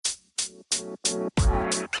Hey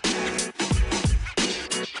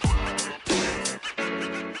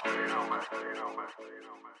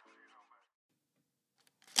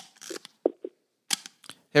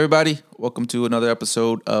everybody, welcome to another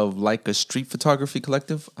episode of Like a Street Photography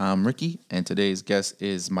Collective. I'm Ricky, and today's guest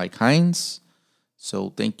is Mike Hines. So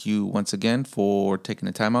thank you once again for taking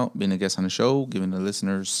the time out, being a guest on the show, giving the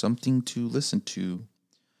listeners something to listen to.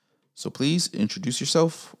 So please introduce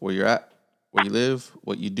yourself, where you're at, where you live,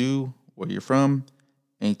 what you do, where you're from,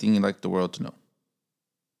 anything you'd like the world to know.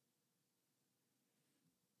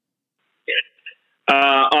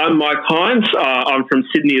 I'm Mike Hines. I'm from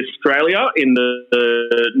Sydney, Australia, in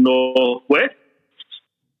the northwest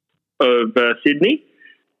of Sydney,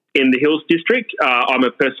 in the Hills District. I'm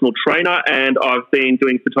a personal trainer, and I've been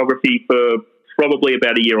doing photography for probably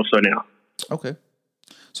about a year or so now. Okay.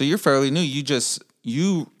 So you're fairly new.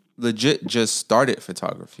 You legit just started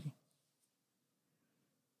photography.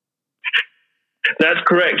 That's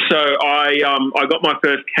correct. So I got my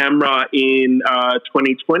first camera in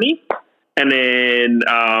 2020. And then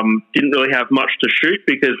didn't really have much to shoot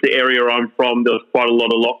because the area I'm from, there was quite a lot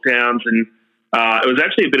of lockdowns, and it was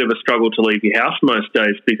actually a bit of a struggle to leave your house most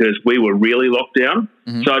days because we were really locked down.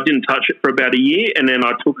 Mm-hmm. So I didn't touch it for about a year, and then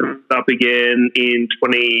I took it up again in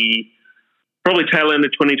probably tail end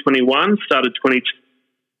of 2021, started 22,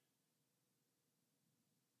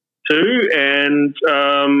 and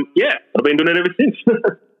I've been doing it ever since.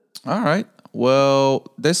 All right. Well,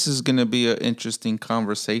 this is going to be an interesting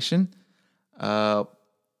conversation.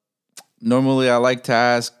 Normally I like to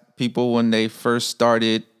ask people when they first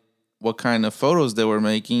started what kind of photos they were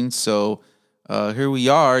making. So here we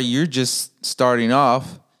are. You're just starting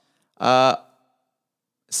off.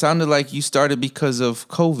 Sounded like you started because of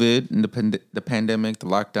COVID and the pandemic, the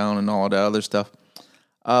lockdown, and all that other stuff.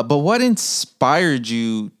 But what inspired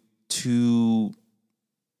you to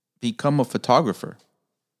become a photographer?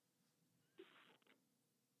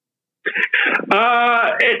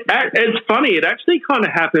 It's funny. It actually kind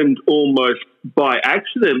of happened almost by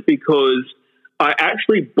accident because I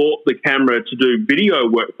actually bought the camera to do video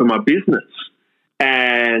work for my business.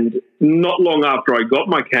 And not long after I got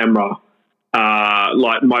my camera,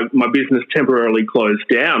 my business temporarily closed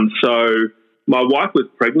down. So my wife was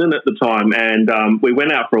pregnant at the time, and we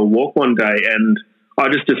went out for a walk one day, and I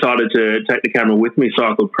just decided to take the camera with me so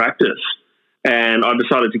I could practice. And I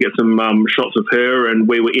decided to get some shots of her, and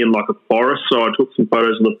we were in like a forest, so I took some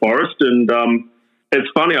photos of the forest. And it's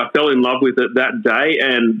funny, I fell in love with it that day,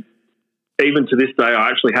 and even to this day, I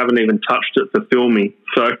actually haven't even touched it for filming.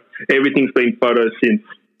 So everything's been photos since.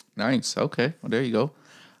 Nice. Okay. Well, there you go.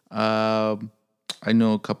 I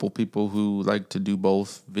know a couple people who like to do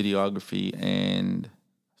both videography and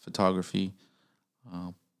photography.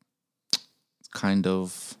 It's kind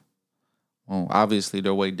of... Well, obviously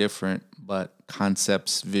they're way different, but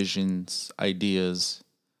concepts, visions, ideas,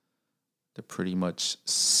 they're pretty much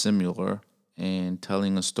similar. And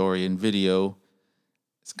telling a story in video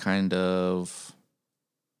is kind of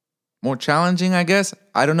more challenging, I guess.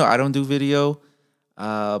 I don't know. I don't do video,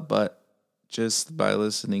 but just by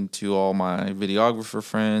listening to all my videographer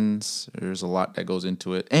friends, there's a lot that goes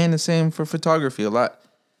into it. And the same for photography. A lot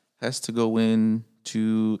has to go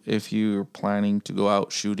into if you're planning to go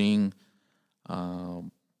out shooting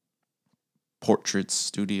portraits,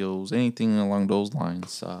 studios, anything along those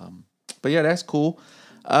lines. But yeah, that's cool.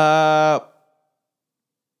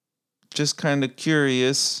 Just kind of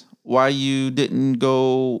curious why you didn't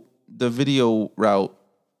go the video route.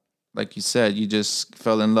 Like you said, you just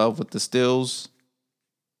fell in love with the stills.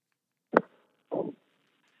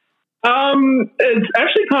 It's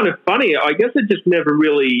actually kind of funny. I guess it just never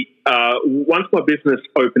really, once my business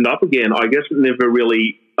opened up again, I guess it never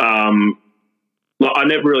really, I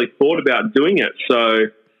never really thought about doing it.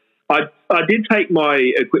 So I did take my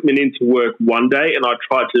equipment into work one day, and I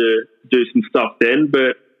tried to do some stuff then,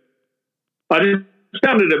 but I just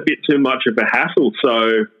found it a bit too much of a hassle.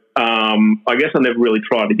 So I guess I never really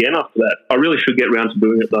tried again after that. I really should get around to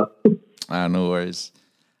doing it though. No worries.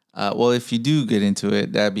 Well, if you do get into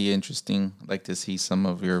it, that'd be interesting. I'd like to see some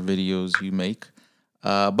of your videos you make.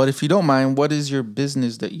 But if you don't mind, what is your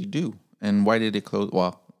business that you do, and why did it close?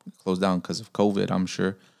 Well, closed down because of COVID, I'm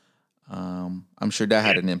sure. I'm sure that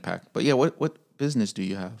had an impact. But yeah, what business do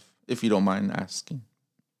you have, if you don't mind asking?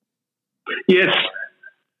 Yes.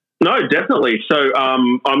 No, definitely. So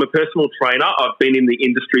I'm a personal trainer. I've been in the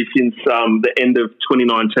industry since the end of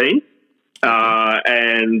 2019.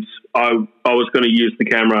 And I was going to use the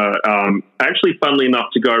camera, actually, funnily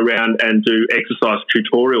enough, to go around and do exercise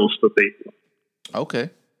tutorials for people.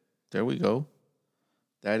 Okay. There we go.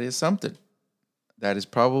 That is something. That is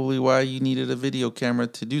probably why you needed a video camera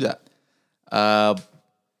to do that. I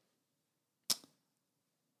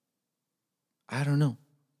don't know.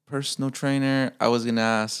 Personal trainer. I was gonna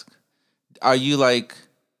ask, are you like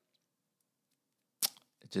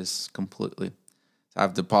just completely? I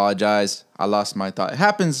have to apologize. I lost my thought. It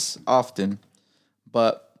happens often,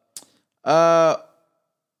 but I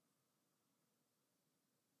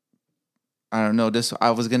don't know. This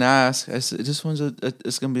I was gonna ask. This one's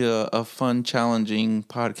it's gonna be a fun, challenging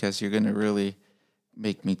podcast. You're gonna really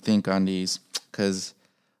make me think on these because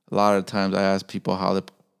a lot of times I ask people how the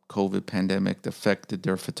COVID pandemic affected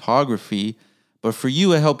their photography, but for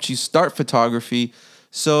you, it helped you start photography.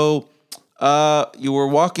 So, you were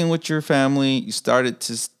walking with your family. You started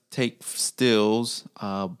to take stills.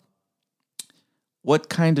 What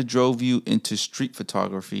kind of drove you into street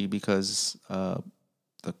photography? Because the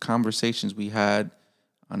conversations we had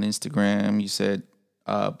on Instagram, you said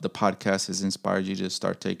the podcast has inspired you to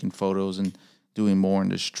start taking photos and doing more in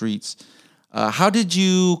the streets. How did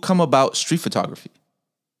you come about street photography?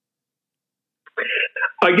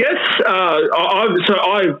 I guess I've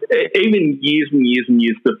even years and years and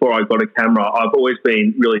years before I got a camera, I've always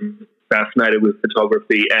been really fascinated with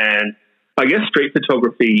photography, and I guess street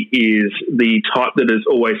photography is the type that has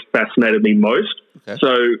always fascinated me most. Okay.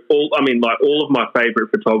 So all of my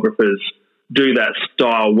favorite photographers do that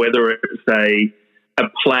style, whether it's a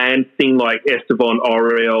planned thing like Esteban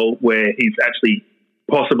Oriol, where he's actually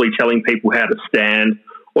possibly telling people how to stand,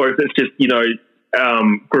 or if it's just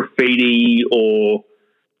graffiti or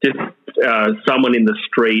just someone in the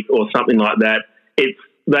street or something like that.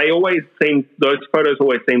 Those photos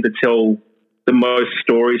always seem to tell the most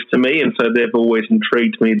stories to me, and so they've always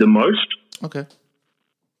intrigued me the most. Okay.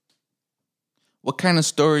 What kind of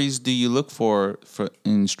stories do you look for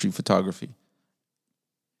in street photography?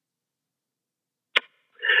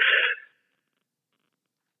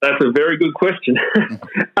 That's a very good question.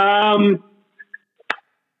 I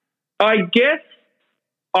guess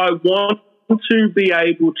I want to be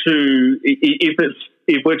able to,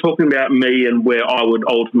 if we're talking about me and where I would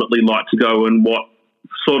ultimately like to go and what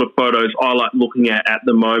sort of photos I like looking at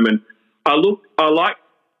the moment, I want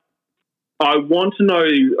to know,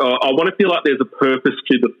 I want to feel like there's a purpose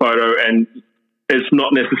to the photo, and it's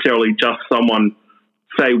not necessarily just someone,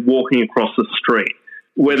 say, walking across the street,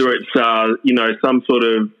 whether it's, some sort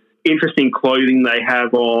of interesting clothing they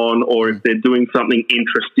have on, or if they're doing something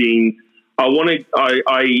interesting.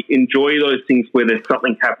 I enjoy those things where there's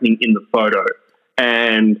something happening in the photo.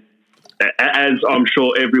 And as I'm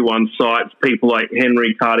sure everyone cites, people like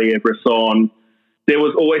Henry Cartier-Bresson, there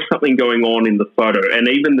was always something going on in the photo. And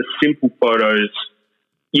even the simple photos,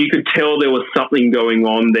 you could tell there was something going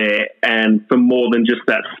on there, and for more than just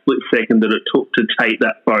that split second that it took to take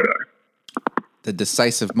that photo. The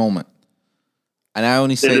decisive moment. And I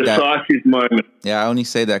only say that... The decisive moment. Yeah, I only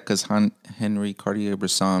say that because Henry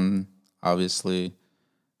Cartier-Bresson obviously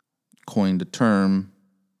coined the term,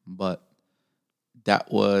 but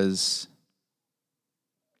that was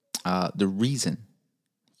the reason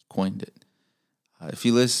he coined it. If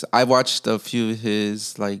you listen, I watched a few of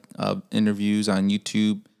his interviews on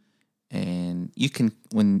YouTube, and you can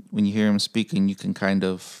when you hear him speaking, you can kind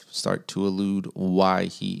of start to allude why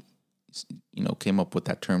he came up with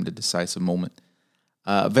that term, the decisive moment.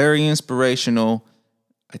 Very inspirational.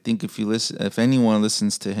 I think if anyone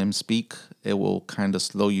listens to him speak, it will kind of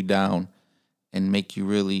slow you down and make you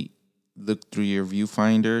really look through your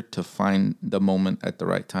viewfinder to find the moment at the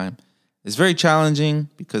right time. It's very challenging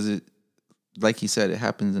because it, like he said, it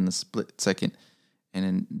happens in a split second, and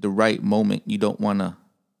in the right moment, you don't want to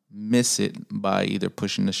miss it by either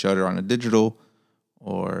pushing the shutter on a digital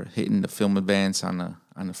or hitting the film advance on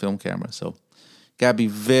a film camera. So, gotta be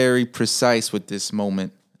very precise with this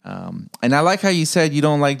moment. And I like how you said you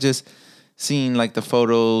don't like just seeing like the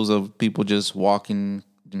photos of people just walking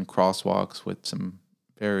in crosswalks with some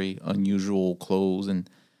very unusual clothes and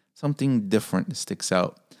something different that sticks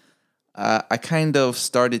out. I kind of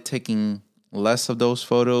started taking less of those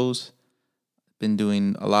photos. Been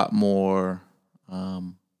doing a lot more, I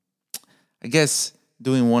guess,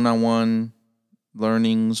 doing one-on-one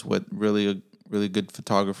learnings with really good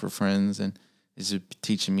photographer friends, and it's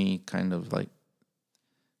teaching me kind of like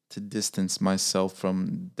to distance myself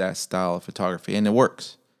from that style of photography, and it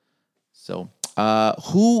works. So,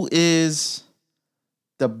 who is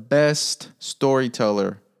the best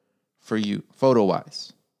storyteller for you,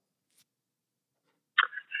 photo-wise?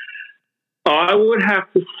 I would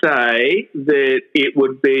have to say that it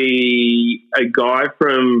would be a guy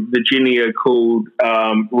from Virginia called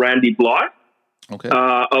Randy Blythe. Okay.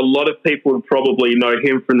 A lot of people would probably know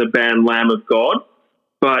him from the band Lamb of God.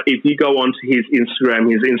 But if you go onto his Instagram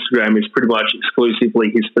is pretty much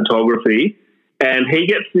exclusively his photography. And he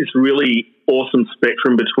gets this really awesome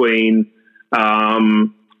spectrum between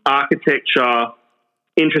architecture,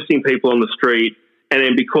 interesting people on the street, and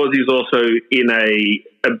then because he's also in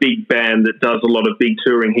a big band that does a lot of big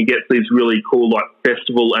touring, he gets these really cool like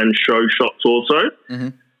festival and show shots also. Mm-hmm.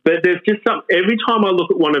 But there's just every time I look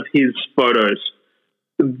at one of his photos,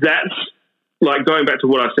 that's like going back to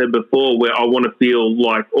what I said before, where I want to feel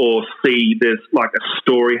like or see there's like a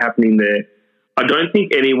story happening there. I don't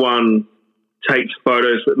think anyone takes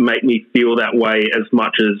photos that make me feel that way as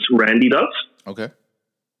much as Randy does. Okay.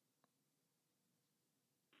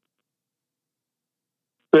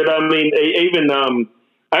 But I mean, even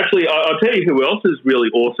actually, I'll tell you who else is really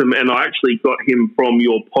awesome, and I actually got him from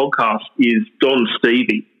your podcast, is Don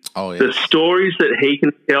Stevie. Oh, yeah. The stories that he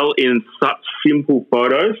can tell in such simple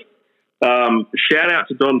photos. Shout out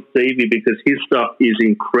to Don Stevie because his stuff is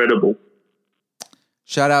incredible.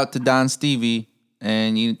 Shout out to Don Stevie,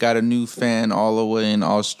 and you got a new fan all the way in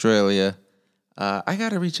Australia. I got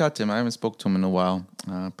to reach out to him. I haven't spoke to him in a while.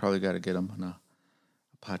 Probably got to get him on a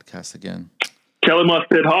podcast again. Tell him I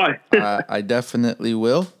said hi. I definitely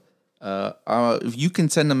will. If you can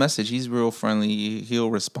send a message, he's real friendly.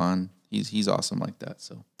 He'll respond. He's awesome like that.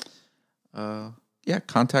 So, yeah,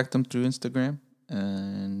 contact him through Instagram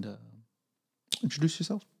and introduce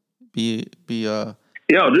yourself. Be yeah,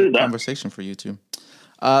 I'll do that. Conversation for you too.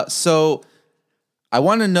 So, I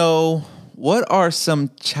want to know, what are some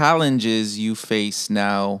challenges you face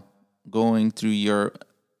now going through your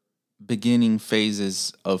beginning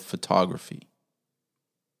phases of photography?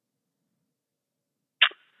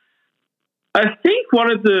 I think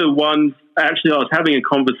one of the ones, actually, I was having a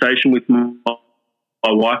conversation with my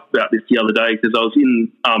wife about this the other day because I was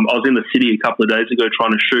in the city a couple of days ago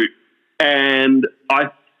trying to shoot, and I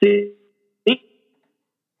think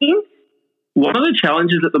one of the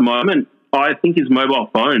challenges at the moment, I think, is mobile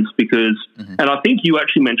phones because, and I think you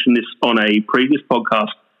actually mentioned this on a previous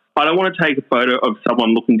podcast, I don't want to take a photo of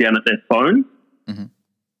someone looking down at their phone. Mm-hmm.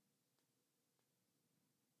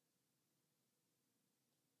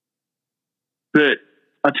 But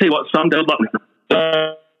I tell you what, some days,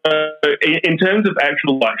 in terms of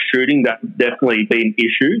actual like shooting, that's definitely been an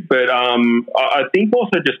issue. But I think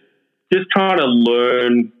also just trying to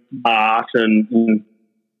learn art and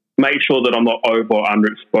make sure that I'm not over or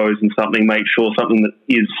underexposed in something. Make sure something that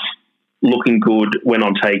is looking good when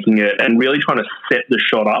I'm taking it, and really trying to set the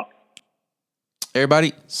shot up.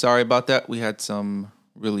 Everybody, sorry about that. We had some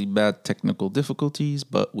really bad technical difficulties,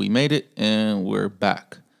 but we made it and we're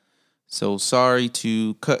back. So sorry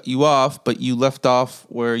to cut you off, but you left off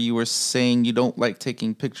where you were saying you don't like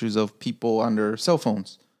taking pictures of people on their cell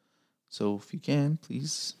phones. So if you can,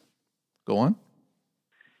 please go on.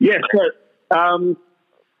 Yes, so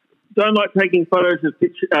don't like taking photos of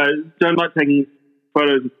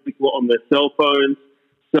people on their cell phones.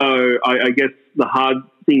 So I guess the hard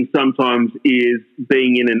thing sometimes is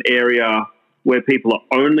being in an area where people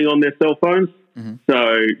are only on their cell phones. Mm-hmm.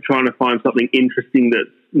 So trying to find something interesting that's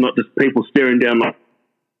not just people staring down like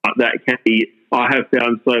that can be, I have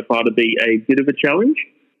found so far to be a bit of a challenge.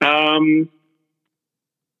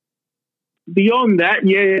 Beyond that,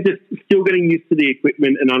 yeah, just still getting used to the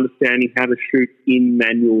equipment and understanding how to shoot in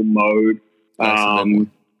manual mode.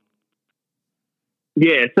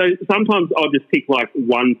 Yeah, so sometimes I'll just pick like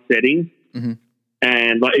one setting, mm-hmm.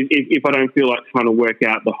 and like if I don't feel like trying to work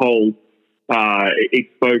out the whole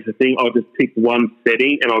exposure thing, I'll just pick one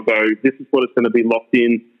setting and I'll go, this is what it's going to be locked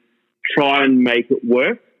in, try and make it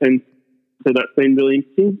work. And so that's been really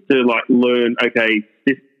interesting to like learn, okay,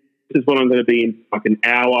 this is what I'm going to be in like an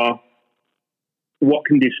hour. What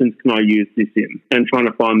conditions can I use this in? And trying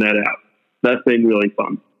to find that out. That's been really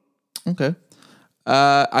fun. Okay.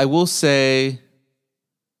 I will say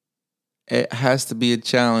it has to be a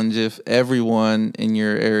challenge if everyone in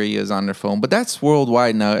your area is on their phone. But that's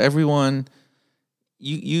worldwide now. Everyone,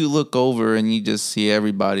 you look over and you just see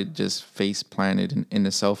everybody just face planted in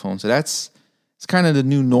the cell phone. So it's kind of the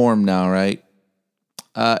new norm now, right?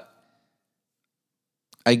 I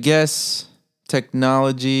guess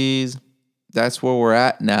technologies, that's where we're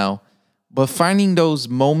at now. But finding those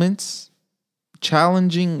moments,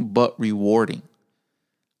 challenging but rewarding.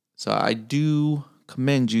 So I do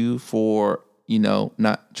commend you for,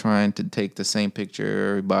 not trying to take the same picture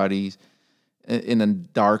everybody's in a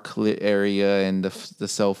dark lit area and the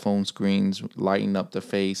cell phone screens lighting up the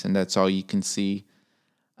face and that's all you can see.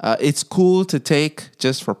 It's cool to take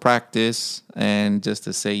just for practice and just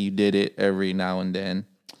to say you did it every now and then.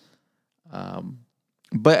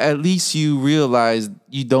 But at least you realize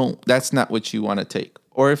that's not what you want to take.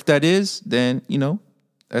 Or if that is, then,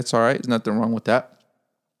 That's all right. There's nothing wrong with that.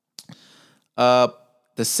 Uh,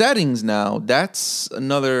 the settings now, that's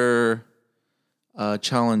another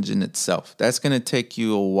challenge in itself. That's going to take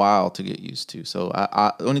you a while to get used to. So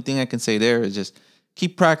the only thing I can say there is just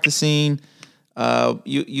keep practicing.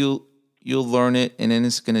 You'll learn it, and then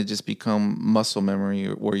it's going to just become muscle memory,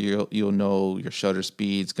 where you'll know your shutter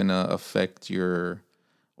speed's going to affect your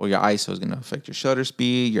ISO is going to affect your shutter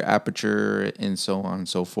speed, your aperture, and so on and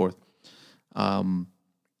so forth.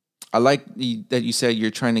 I like that you said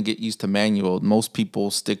you're trying to get used to manual. Most people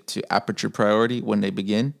stick to aperture priority when they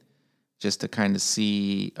begin, just to kind of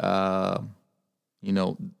see, how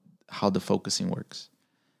the focusing works.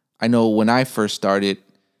 I know when I first started,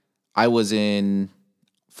 I was in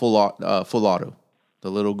full auto, the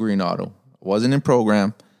little green auto. I wasn't in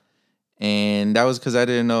program, and that was because I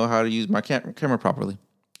didn't know how to use my camera properly.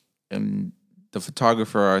 And the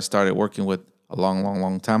photographer I started working with a long, long,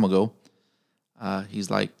 long time ago, he's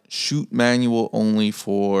like, shoot manual only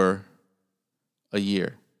for a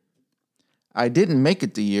year. I didn't make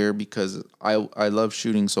it the year because I love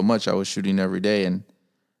shooting so much. I was shooting every day, and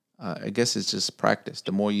I guess it's just practice.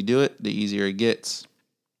 The more you do it, the easier it gets.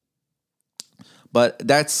 But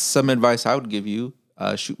that's some advice I would give you.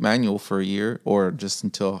 Shoot manual for a year, or just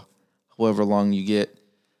until however long you get.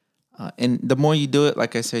 And the more you do it,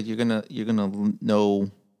 like I said, you're gonna know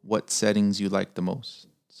what settings you like the most.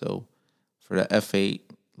 So for the f8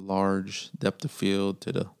 large depth of field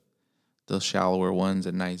to the shallower ones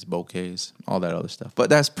and nice bokehs, all that other stuff.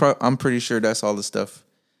 But I'm pretty sure that's all the stuff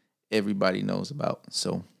everybody knows about.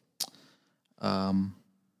 So,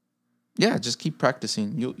 yeah, just keep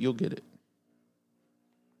practicing. You'll get it.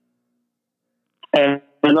 And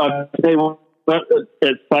I tell you what,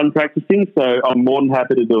 it's fun practicing, so I'm more than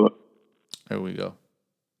happy to do it. There we go.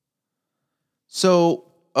 So,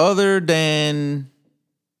 other than,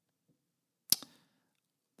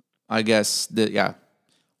 I guess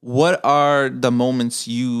what are the moments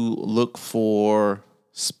you look for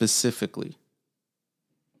specifically?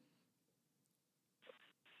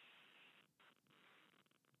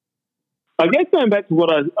 I guess going back to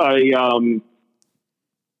what I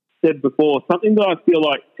said before, something that I feel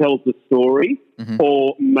like tells a story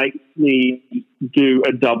or makes me do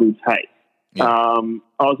a double take. Yeah.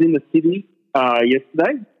 I was in the city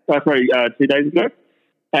yesterday, 2 days ago,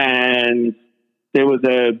 and there was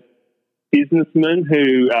a businessman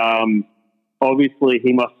who obviously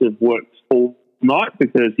he must have worked all night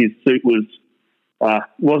because his suit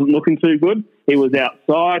wasn't looking too good. He was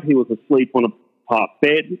outside. He was asleep on a park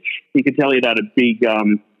bench. You could tell he'd had a big,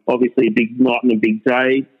 obviously a big night and a big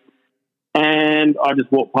day. And I just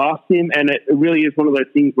walked past him, and it really is one of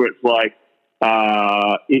those things where it's like,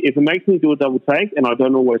 if it makes me do a double take, and I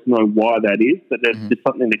don't always know why that is, but there's just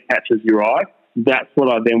something that catches your eye, that's what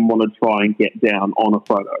I then want to try and get down on a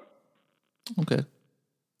photo. Okay.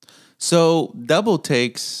 So double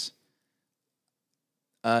takes,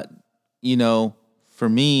 for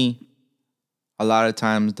me, a lot of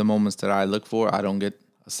times the moments that I look for, I don't get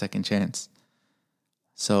a second chance.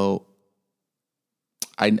 So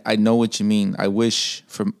I know what you mean. I wish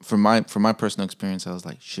from my personal experience, I was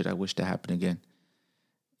like, shit, I wish that happened again.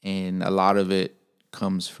 And a lot of it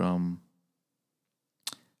comes from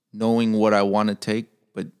knowing what I want to take,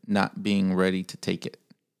 but not being ready to take it.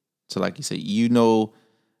 So like you said,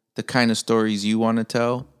 the kind of stories you want to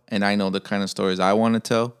tell, and I know the kind of stories I want to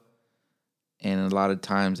tell. And a lot of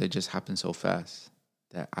times they just happen so fast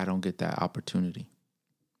that I don't get that opportunity.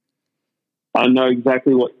 I know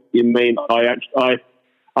exactly what you mean. I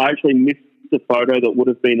actually missed the photo that would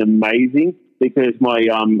have been amazing because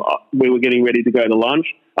we were getting ready to go to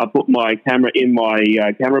lunch. I put my camera in my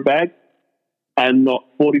camera bag, and not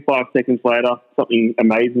 45 seconds later, something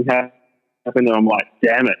amazing happened, and I'm like,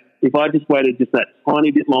 damn it. If I just waited just that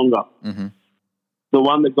tiny bit longer, the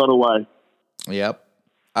one that got away. Yep.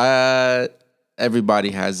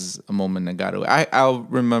 Everybody has a moment that got away. I'll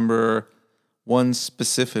remember one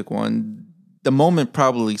specific one. The moment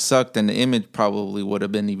probably sucked, and the image probably would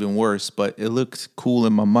have been even worse, but it looked cool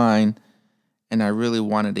in my mind, and I really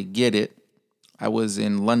wanted to get it. I was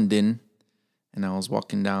in London, and I was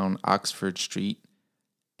walking down Oxford Street,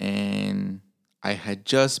 and I had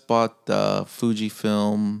just bought the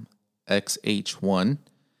Fujifilm X-H1,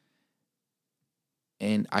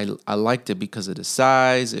 and I liked it because of the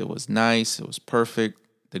size. It was nice. It was perfect.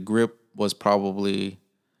 The grip was probably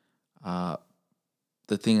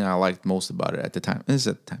the thing I liked most about it at the time. This is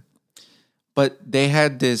at the time. But they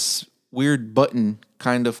had this weird button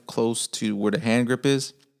kind of close to where the hand grip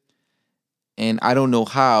is. And I don't know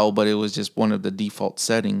how, but it was just one of the default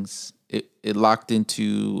settings. It locked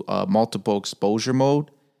into multiple exposure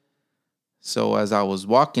mode. So as I was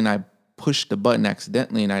walking, I pushed the button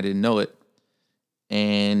accidentally and I didn't know it.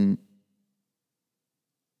 And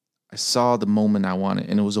I saw the moment I wanted.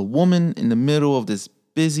 And it was a woman in the middle of this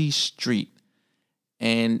busy street.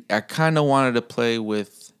 And I kind of wanted to play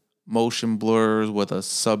with motion blurs with a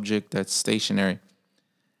subject that's stationary.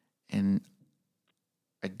 And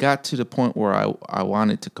I got to the point where I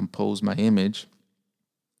wanted to compose my image.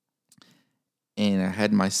 And I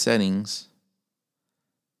had my settings.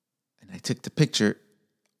 And I took the picture,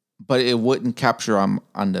 but it wouldn't capture on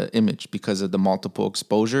the image because of the multiple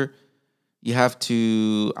exposure. You have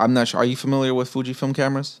to, I'm not sure. Are you familiar with Fujifilm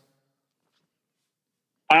cameras?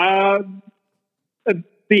 A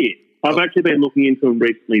bit. I've actually been looking into them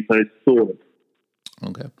recently, so sort of.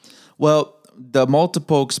 Okay. Well, the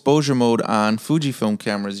multiple exposure mode on Fujifilm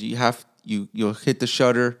cameras, you'll hit the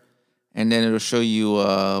shutter, and then it'll show you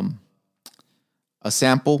a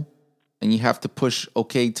sample, and you have to push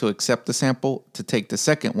OK to accept the sample to take the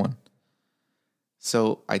second one.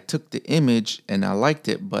 So I took the image and I liked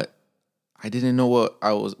it, but I didn't know what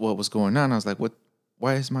was going on. I was like, "What?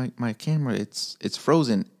 Why is my camera? It's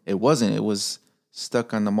frozen." It wasn't. It was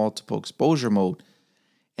stuck on the multiple exposure mode,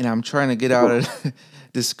 and I'm trying to get out of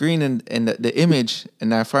the screen and the image,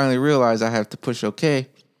 and I finally realized I have to push OK.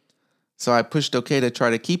 So I pushed OK to try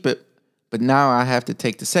to keep it, but now I have to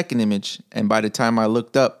take the second image, and by the time I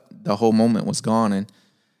looked up, the whole moment was gone, and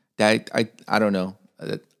that I don't know.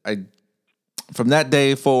 From that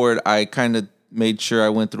day forward, I kind of made sure I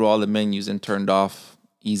went through all the menus and turned off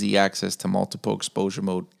easy access to multiple exposure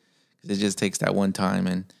mode. It just takes that one time,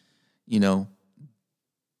 and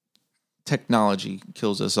technology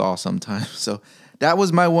kills us all sometimes. So that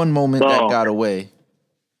was my one moment that got away.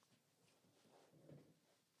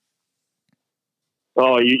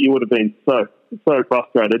 Oh, you would have been so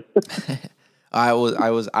frustrated.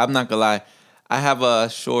 I'm not gonna lie. I have a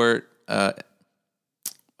short, what's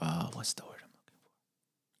the word I'm looking for?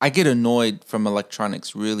 I get annoyed from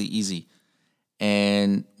electronics really easy.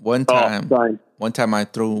 And one time I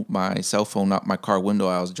threw my cell phone out my car window.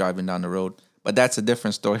 I was driving down the road, but that's a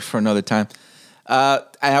different story for another time.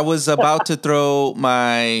 I was about to throw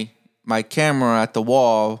my camera at the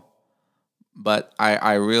wall, but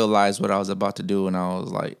I realized what I was about to do, and I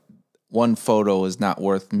was like, one photo is not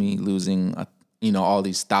worth me losing, all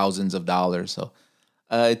these thousands of dollars. So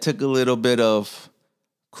it took a little bit of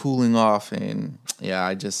cooling off, and yeah,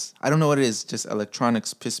 I don't know what it is. Just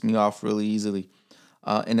electronics piss me off really easily.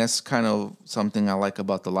 And that's kind of something I like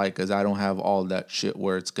about the Leica, is I don't have all that shit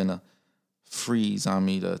where it's going to freeze on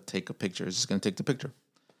me to take a picture. It's just going to take the picture.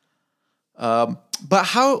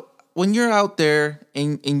 But when you're out there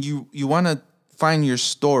and you want to find your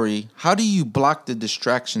story, how do you block the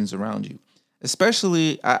distractions around you?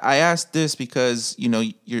 Especially, I ask this because,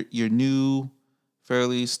 you're new,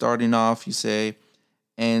 fairly starting off, you say,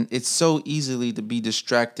 and it's so easily to be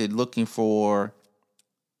distracted looking for,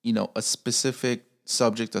 a specific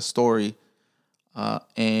subject, a story.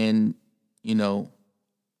 And,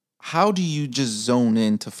 how do you just zone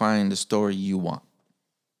in to find the story you want?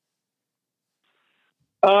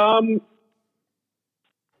 I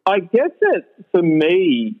guess that for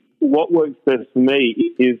me, what works best for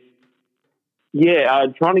me is,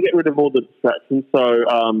 trying to get rid of all the distractions. So,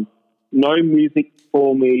 no music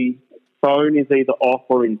for me. Phone is either off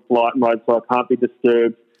or in flight mode, so I can't be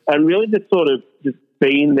disturbed. And really just sort of just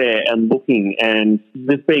being there and looking and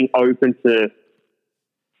just being open to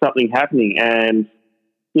something happening. And,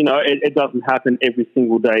 it doesn't happen every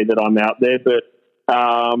single day that I'm out there, but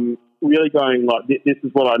really going like, this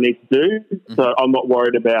is what I need to do. Mm-hmm. So I'm not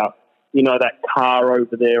worried about, that car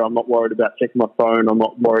over there. I'm not worried about checking my phone. I'm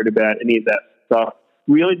not worried about any of that stuff.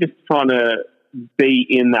 Really just trying to be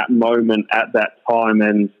in that moment at that time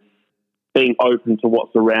and being open to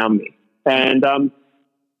what's around me. And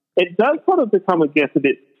it does sort of become, I guess, a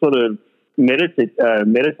bit sort of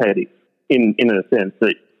meditative in a sense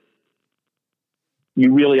that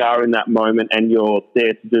you really are in that moment and you're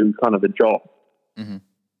there to do kind of a job. Mm-hmm.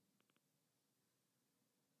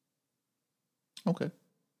 Okay.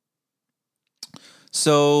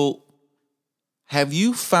 So have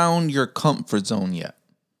you found your comfort zone yet?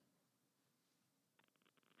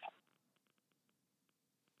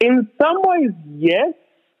 In some ways, yes.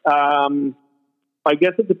 I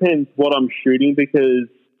guess it depends what I'm shooting, because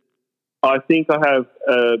I think I have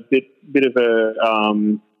a bit of a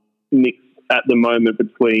mix at the moment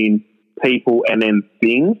between people and then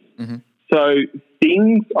things. Mm-hmm. So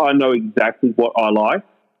things, I know exactly what I like.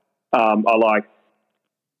 I like,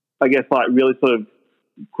 I guess, like really sort of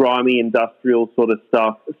grimy industrial sort of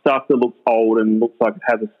stuff that looks old and looks like it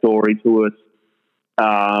has a story to it.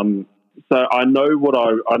 So I know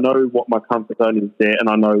I know what my comfort zone is there, and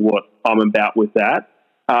I know what I'm about with that.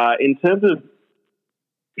 In terms of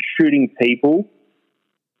shooting people,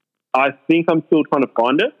 I think I'm still trying to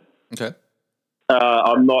find it. Okay.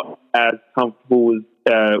 I'm not as comfortable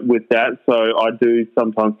with that, so I do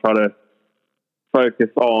sometimes try to focus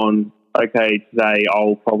on, okay, today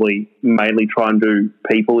I'll probably mainly try and do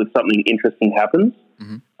people if something interesting happens.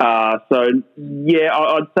 Mm-hmm. So, yeah,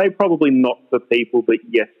 I'd say probably not for people, but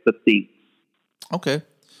yes, for things. Okay.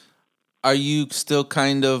 Are you still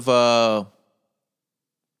kind of, I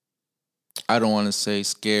don't want to say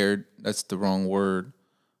scared. That's the wrong word.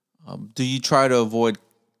 Do you try to avoid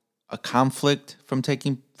a conflict from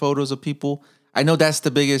taking photos of people? I know that's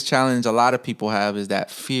the biggest challenge a lot of people have, is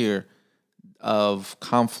that fear of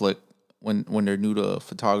conflict when they're new to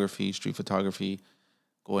photography, street photography,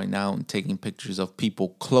 going out and taking pictures of people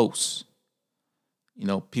close. You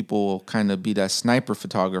know, people will kind of be that sniper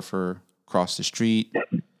photographer across the street,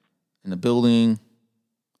 in a building,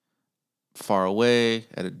 far away,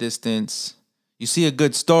 at a distance. You see a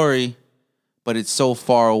good story, but it's so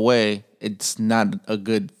far away, it's not a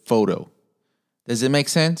good photo. Does it make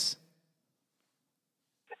sense?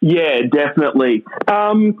 Yeah, definitely.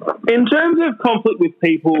 In terms of conflict with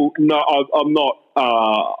people, no, I'm not.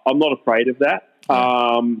 I'm not afraid of that.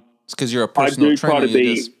 It's because you're a personal trainer. To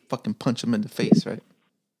You just fucking punch them in the face, right?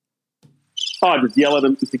 I just yell at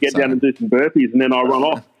them to get down and do some burpees, and then I run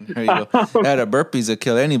off. There you go. Yeah, the burpees will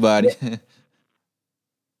kill anybody.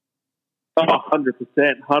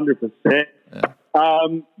 100%, 100%.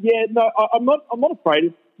 Yeah, no, I'm not. I'm not afraid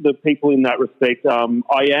of the people in that respect.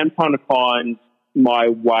 I am trying to find my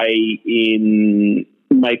way in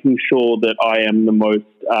making sure that I am the most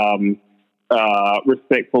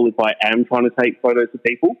respectful if I am trying to take photos of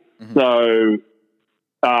people. Mm-hmm. So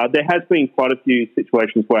there has been quite a few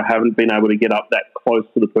situations where I haven't been able to get up that close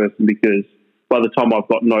to the person because by the time I've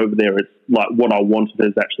gotten over there, it's like what I wanted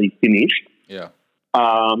is actually finished. Yeah.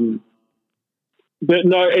 But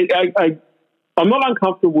no, I'm not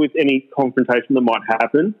uncomfortable with any confrontation that might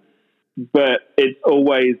happen, but it's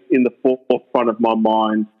always in the forefront of my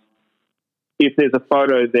mind. If there's a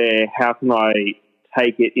photo there, how can I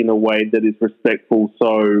take it in a way that is respectful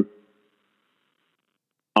so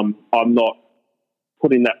I'm not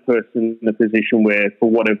putting that person in a position where, for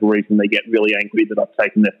whatever reason, they get really angry that I've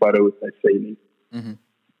taken their photo if they see me. Mm-hmm.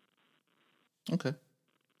 Okay.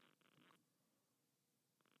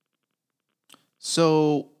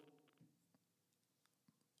 So,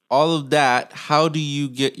 all of that, how do you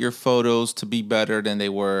get your photos to be better than they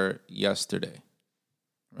were yesterday?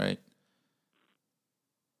 Right?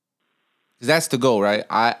 Because that's the goal, right?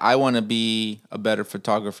 I want to be a better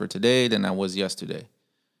photographer today than I was yesterday.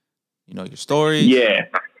 You know your stories. Yeah.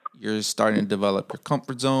 You're starting to develop your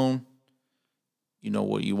comfort zone. You know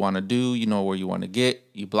what you want to do. You know where you want to get.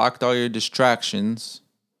 You blocked all your distractions.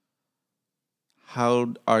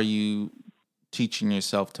 How are you teaching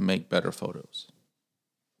yourself to make better photos?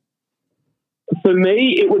 For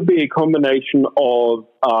me, it would be a combination of,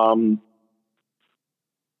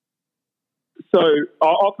 so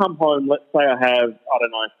I'll come home, let's say I have,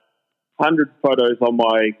 100 photos on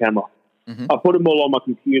my camera. Mm-hmm. I put them all on my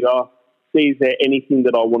computer, see is there anything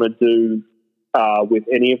that I want to do with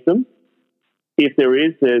any of them. If there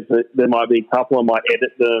is, there might be a couple, I might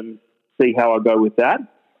edit them, see how I go with that.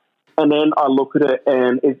 And then I look at it,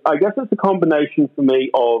 and I guess it's a combination for me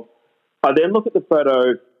of, I then look at the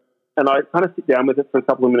photo, and I kind of sit down with it for a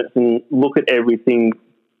couple of minutes and look at everything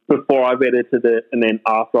before I've edited it and then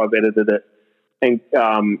after I've edited it. And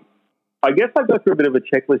I guess I go through a bit of a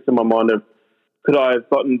checklist in my mind of could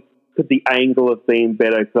the angle have been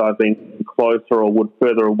better? Could I have been closer or would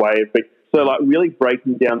further away? So like really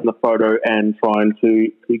breaking down the photo and trying to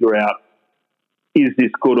figure out, is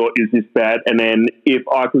this good or is this bad? And then if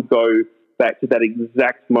I could go back to that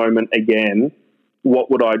exact moment again, what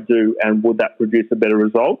would I do and would that produce a better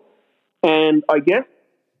result? And I guess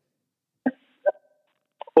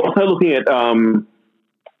also looking at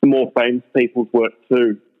more famous people's work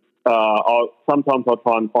too. Sometimes I'll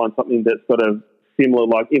try and find something that's got a similar,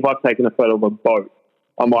 like if I've taken a photo of a boat,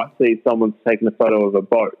 I might see someone's taken a photo of a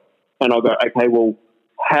boat and I'll go, okay, well,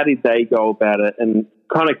 how did they go about it? And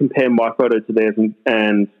kind of compare my photo to theirs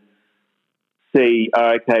and see,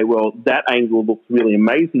 okay, well, that angle looks really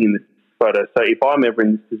amazing in this photo. So if I'm ever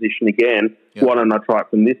in this position again, why don't I try it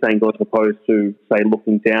from this angle as opposed to, say,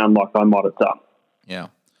 looking down like I might have done? Yeah.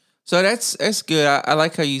 So that's good. I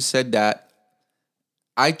like how you said that.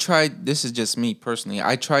 This is just me personally,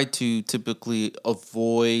 I try to typically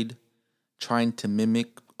avoid trying to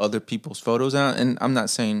mimic other people's photos. And I'm not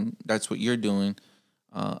saying that's what you're doing.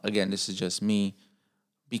 Again, this is just me.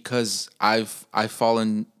 because I've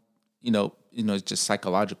fallen, it's just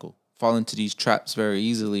psychological. Fall into these traps very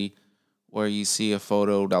easily, where you see a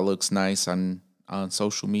photo that looks nice on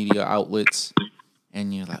social media outlets,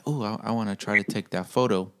 and you're like, oh, I want to try to take that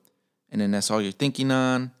photo, and then that's all you're thinking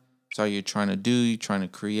on. That's all you're trying to do. You're trying to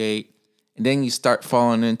create, and then you start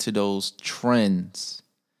falling into those trends.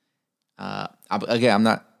 I'm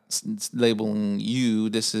not labeling you.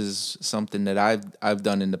 This is something that I've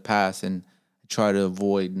done in the past and try to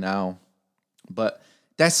avoid now. But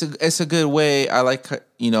it's a good way. I like,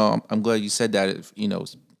 I'm glad you said that. If,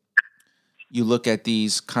 you look at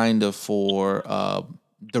these kind of for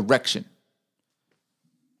direction.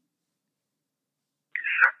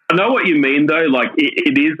 I know what you mean, though. Like,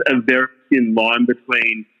 it is a very thin line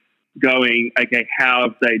between going, okay, how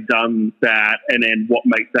have they done that, and then what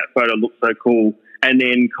makes that photo look so cool, and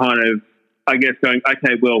then kind of, I guess, going,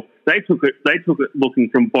 okay, well, they took it looking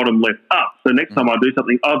from bottom left up. So next time I do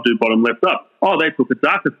something, I'll do bottom left up. Oh, they took a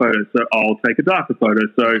darker photo, so I'll take a darker photo.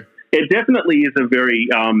 So it definitely is a very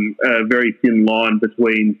thin line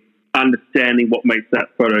between understanding what makes that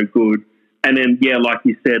photo good, and then, yeah, like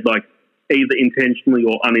you said, like either intentionally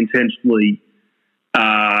or unintentionally,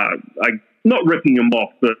 not ripping them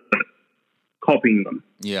off, but copying them.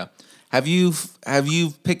 Yeah. Have you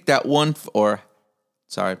picked that one,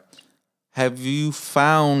 have you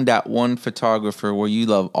found that one photographer where you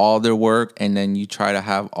love all their work and then you try to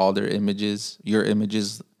have all your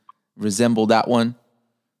images resemble that one?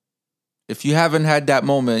 If you haven't had that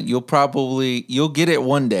moment, you'll get it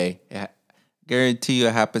one day. I guarantee you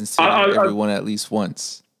it happens to everyone at least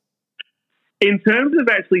once. In terms of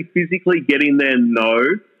actually physically getting there, no.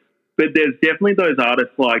 But there's definitely those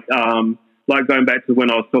artists like going back to when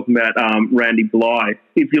I was talking about Randy Blythe.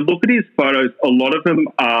 If you look at his photos, a lot of them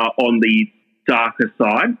are on the darker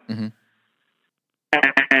side. Mm-hmm.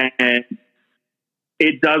 And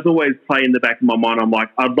it does always play in the back of my mind. I'm like,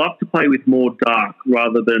 I'd love to play with more dark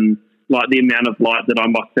rather than like the amount of light that I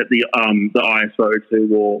must set the ISO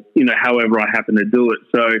to, or, however I happen to do it.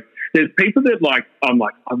 So there's people that I'm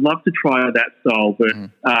like, I'd love to try that style, but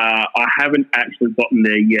I haven't actually gotten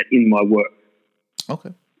there yet in my work.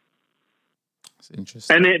 Okay. That's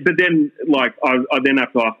interesting. But then I then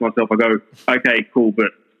have to ask myself, I go, okay, cool,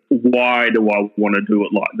 but why do I want to do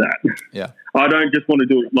it like that? Yeah. I don't just want to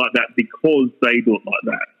do it like that because they do it like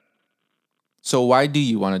that. So why do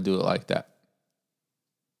you want to do it like that?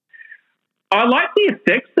 I like the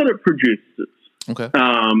effects that it produces. Okay.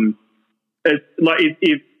 It's like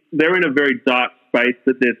if they're in a very dark space,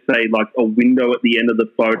 that there's, say, like a window at the end of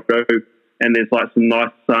the photo and there's like some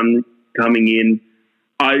nice sun coming in.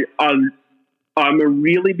 I'm a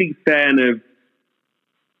really big fan of,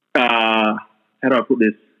 how do I put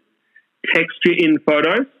this, texture in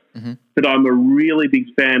photos. Mm-hmm. But I'm a really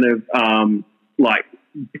big fan of like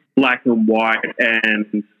black and white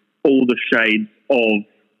and all the shades of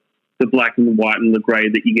the black and the white and the grey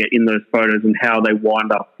that you get in those photos and how they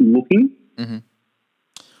wind up looking. Mm-hmm.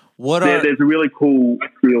 There's a really cool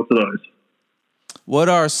feel to those. What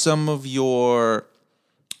are some of your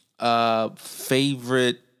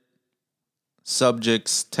favorite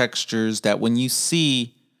subjects, textures that when you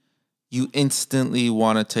see, you instantly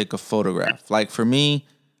want to take a photograph? Like for me,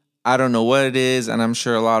 I don't know what it is, and I'm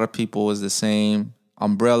sure a lot of people is the same.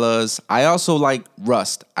 Umbrellas. I also like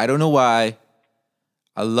rust. I don't know why.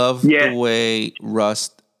 I love the way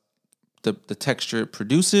rust, the texture it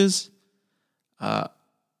produces.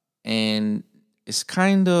 And it's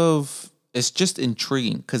just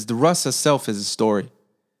intriguing because the rust itself is a story.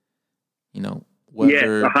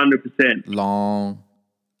 Whether 100%. long,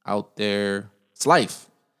 out there, it's life.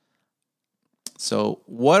 So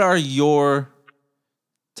what are your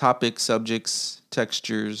topic, subjects,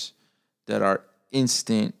 textures that are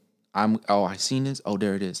instant? I seen this. Oh,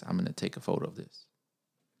 there it is. I'm going to take a photo of this.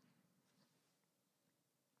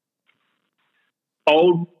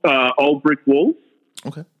 Old brick walls.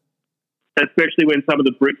 Okay. Especially when some of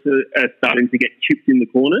the bricks are starting to get chipped in the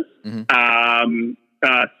corners. Mm-hmm.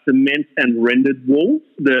 Cement and rendered walls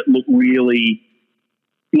that look really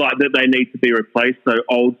like that they need to be replaced. So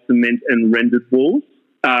old cement and rendered walls,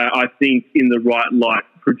 I think in the right light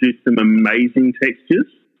produce some amazing textures.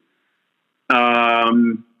 I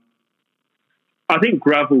think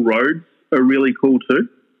gravel roads are really cool too.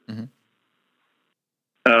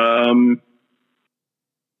 Mm-hmm.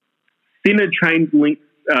 Thinner chain link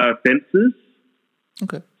fences.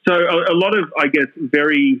 Okay. So a lot of, I guess,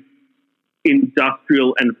 very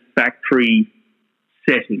industrial and factory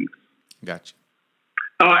settings. Gotcha.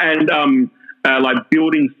 And like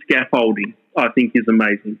building scaffolding, I think is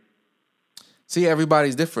amazing. See,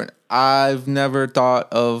 everybody's different. I've never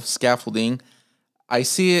thought of scaffolding. I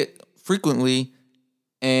see it frequently,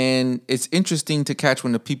 and it's interesting to catch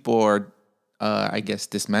when the people are, I guess,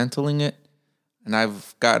 dismantling it. And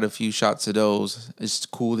I've got a few shots of those. It's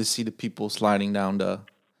cool to see the people sliding down the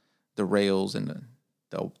rails and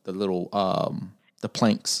the little the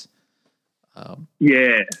planks.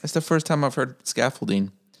 Yeah. That's the first time I've heard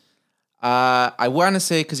scaffolding. I want to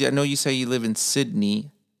say, because I know you say you live in Sydney,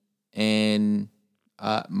 and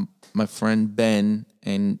my friend Ben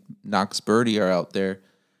and Knox Birdie are out there.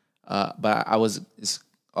 But a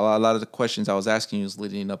lot of the questions I was asking you was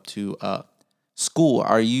leading up to school.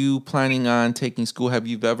 Are you planning on taking school? Have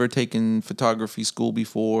you ever taken photography school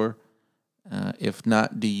before? If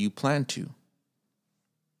not, do you plan to?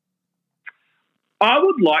 I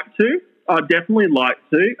would like to. I'd definitely like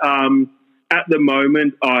to. At the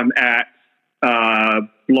moment, I'm at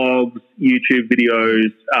blogs, YouTube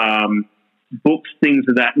videos, books, things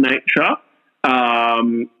of that nature.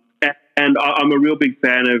 And I'm a real big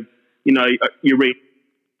fan of, you read.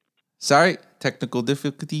 Sorry, technical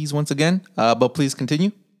difficulties once again, but please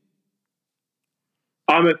continue.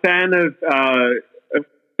 I'm a fan of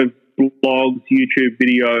blogs, YouTube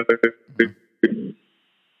videos,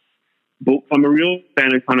 books. I'm a real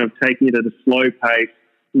fan of kind of taking it at a slow pace,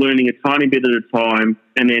 learning a tiny bit at a time,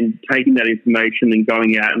 and then taking that information and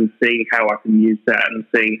going out and seeing how I can use that and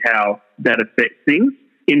seeing how that affects things.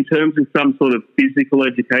 In terms of some sort of physical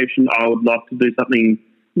education, I would love to do something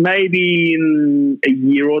maybe in a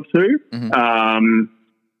year or two. Mm-hmm.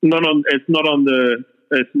 It's not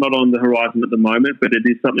on the horizon at the moment, but it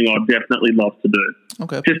is something I'd definitely love to do.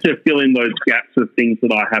 Okay. Just to fill in those gaps of things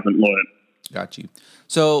that I haven't learned. Got you.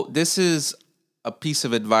 So this is a piece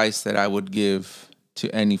of advice that I would give to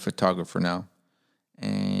any photographer now.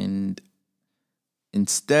 And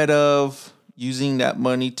instead of using that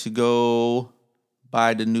money to go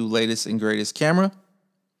buy the new latest and greatest camera,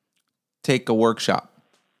 take a workshop.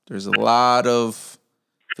 There's a lot of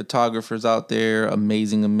photographers out there,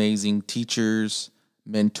 amazing teachers,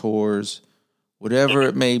 mentors, whatever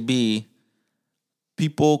it may be.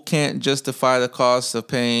 People can't justify the cost of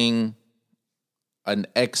paying an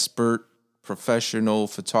expert professional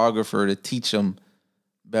photographer to teach them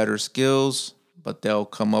better skills, but they'll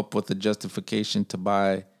come up with a justification to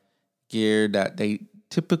buy gear that they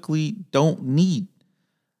typically don't need.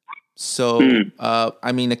 So, a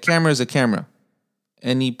camera is a camera.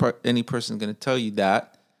 Any person's going to tell you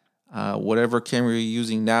that. Whatever camera you're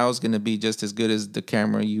using now is going to be just as good as the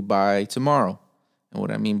camera you buy tomorrow. And what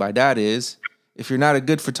I mean by that is, if you're not a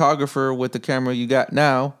good photographer with the camera you got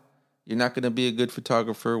now, you're not going to be a good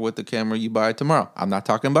photographer with the camera you buy tomorrow. I'm not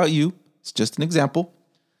talking about you. It's just an example.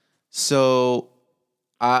 So,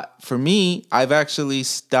 for me, I've actually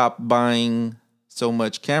stopped buying so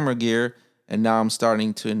much camera gear, and now I'm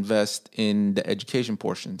starting to invest in the education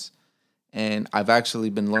portions. And I've actually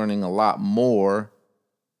been learning a lot more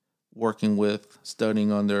working with,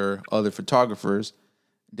 studying under other photographers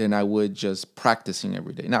than I would just practicing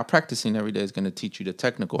every day. Now, practicing every day is going to teach you the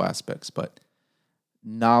technical aspects, but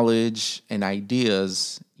knowledge and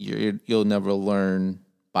ideas, you'll never learn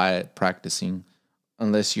by practicing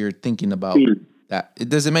unless you're thinking about that.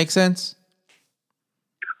 Does it make sense?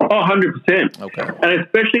 Oh, 100%. Okay. And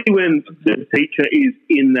especially when the teacher is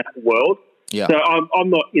in that world. Yeah. So I'm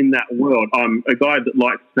not in that world. I'm a guy that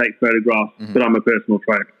likes to take photographs, but I'm a personal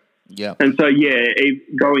trainer. Yeah. And so,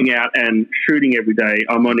 going out and shooting every day,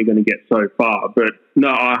 I'm only going to get so far. But no,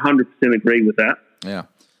 I 100% agree with that. Yeah.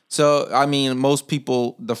 So, most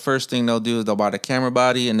people, the first thing they'll do is they'll buy the camera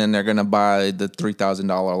body, and then they're going to buy the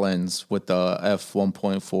 $3,000 lens with the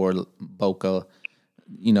f1.4 bokeh.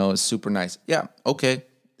 It's super nice. Yeah. Okay.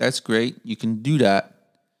 That's great. You can do that.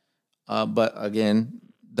 But again,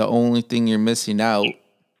 the only thing you're missing out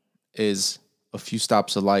is a few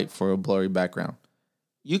stops of light for a blurry background.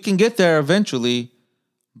 You can get there eventually,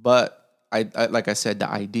 but I like I said, the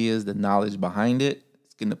ideas, the knowledge behind it,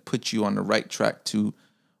 it's going to put you on the right track to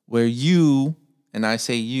where you, and I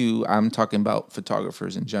say you, I'm talking about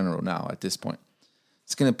photographers in general now at this point.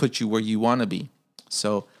 It's going to put you where you want to be.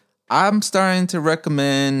 So I'm starting to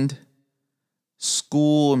recommend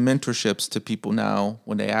school and mentorships to people now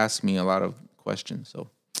when they ask me a lot of questions. So,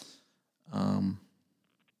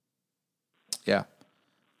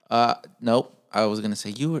 nope. I was gonna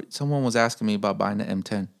say someone was asking me about buying the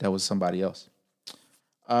M10. That was somebody else.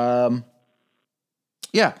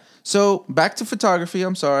 Yeah. So back to photography.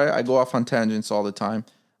 I'm sorry, I go off on tangents all the time.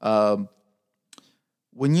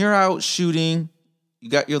 When you're out shooting, you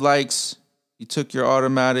got your likes. You took your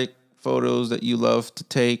automatic photos that you love to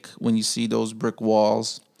take when you see those brick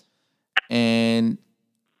walls, and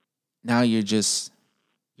now you're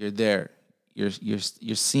there.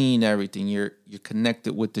 you're seeing everything. You're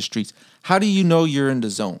connected with the streets. How do you know you're in the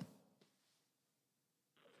zone?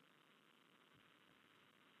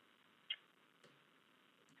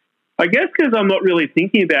 I guess because I'm not really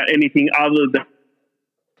thinking about anything other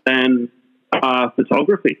than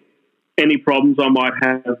photography. Any problems I might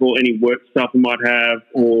have, or any work stuff I might have,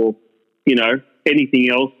 or anything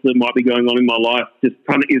else that might be going on in my life, just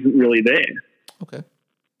kind of isn't really there. Okay.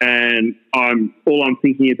 And all I'm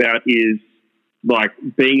thinking about is like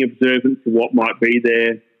being observant to what might be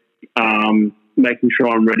there, making sure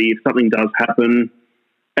I'm ready if something does happen,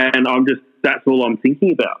 and that's all I'm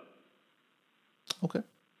thinking about. Okay.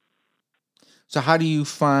 So how do you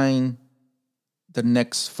find the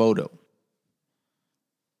next photo?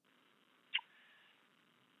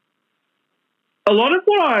 A lot of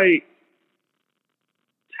what I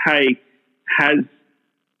take has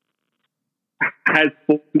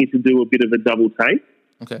forced me to do a bit of a double take.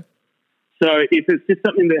 Okay. So if it's just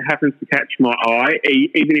something that happens to catch my eye,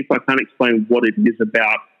 even if I can't explain what it is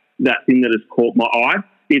about that thing that has caught my eye,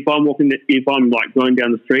 if I'm like going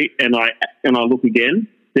down the street and I look again,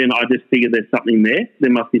 then I just figure there's something there. There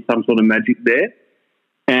must be some sort of magic there.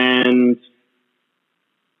 And,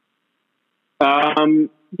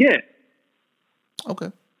 yeah.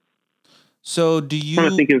 Okay. So do you... I'm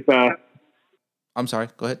trying to think of... I'm sorry.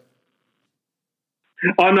 Go ahead.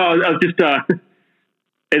 Oh, no, I was just...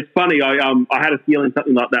 it's funny. I had a feeling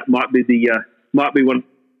something like that might be one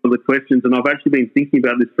of the questions, and I've actually been thinking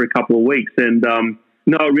about this for a couple of weeks. And,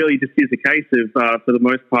 no, it really just is a case of, for the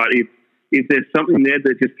most part, if there's something there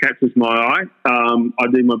that just catches my eye, I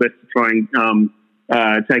do my best to try and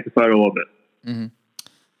take a photo of it. Mm-hmm.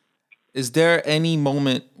 Is there any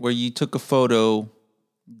moment where you took a photo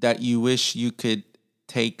that you wish you could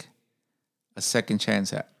take a second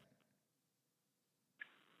chance at,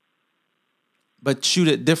 but shoot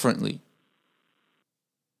it differently?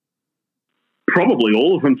 Probably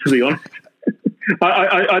all of them, to be honest.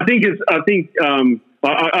 I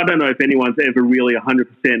don't know if anyone's ever really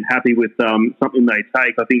 100% happy with something they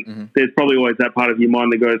take. I think there's probably always that part of your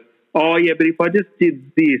mind that goes, oh, yeah, but if I just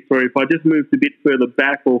did this, or if I just moved a bit further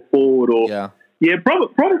back or forward, or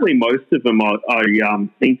probably most of them. I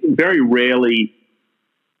think very rarely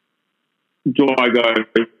do I go,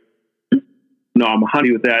 no, I'm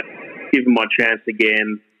happy with that. Give them my chance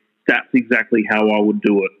again. That's exactly how I would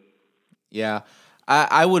do it. Yeah,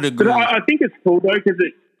 I would agree. But I think it's cool though because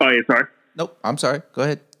it. Oh yeah, sorry. Nope, I'm sorry. Go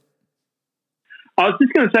ahead. I was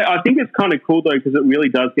just going to say, I think it's kind of cool though because it really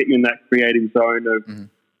does get you in that creative zone of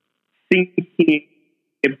thinking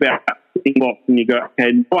about things, and you go,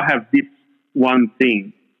 okay, now I have this one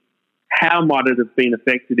thing. How might it have been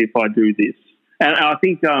affected if I do this? And I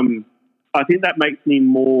think that makes me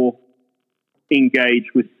more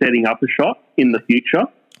engaged with setting up a shot in the future.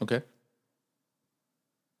 Okay.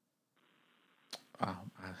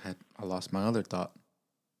 I lost my other thought.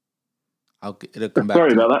 It'll come back.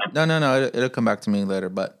 Sorry about that. No. It'll come back to me later.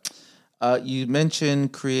 But you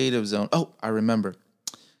mentioned creative zone. Oh, I remember.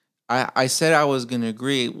 I said I was going to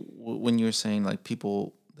agree when you were saying like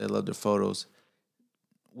people that love their photos.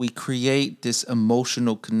 We create this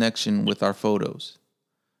emotional connection with our photos.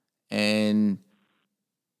 And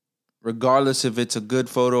regardless if it's a good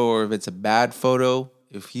photo or if it's a bad photo,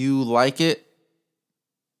 if you like it,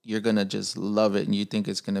 you're going to just love it and you think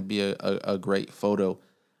it's going to be a great photo.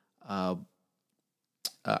 I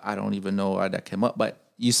don't even know why that came up, but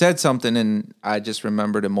you said something and I just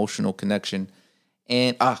remembered emotional connection.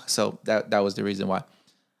 And so that was the reason why.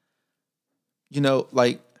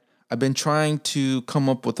 Like I've been trying to come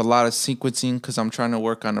up with a lot of sequencing because I'm trying to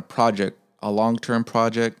work on a long-term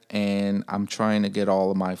project, and I'm trying to get all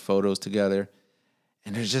of my photos together.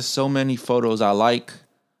 And there's just so many photos I like,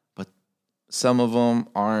 but some of them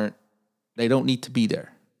they don't need to be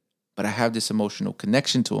there. But I have this emotional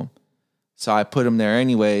connection to them. So I put them there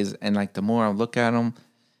anyways, and like the more I look at them,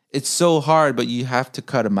 it's so hard, but you have to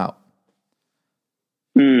cut them out.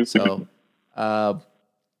 So,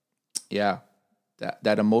 yeah,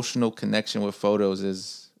 that emotional connection with photos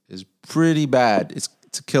is pretty bad. It's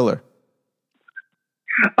a killer.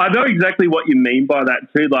 I know exactly what you mean by that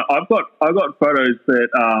too. Like I've got photos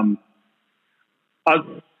that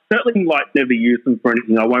I've certainly like never used them for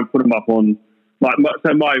anything. I won't put them up on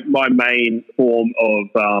my main form of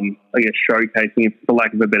I guess showcasing, for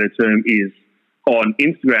lack of a better term, is on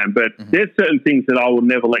Instagram. But there's certain things that I will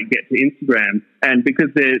never let get to Instagram, and because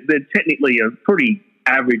they're technically a pretty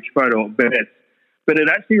average photo at best, but it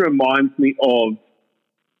actually reminds me of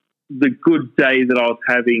the good day that I was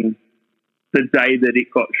having the day that it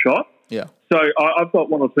got shot. Yeah. So I've got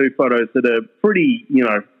one or two photos that are pretty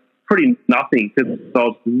nothing because I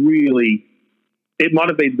was really it might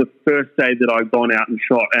have been the first day that I'd gone out and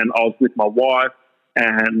shot, and I was with my wife,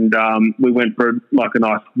 and we went for like a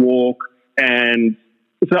nice walk. And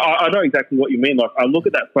so I know exactly what you mean. Like, I look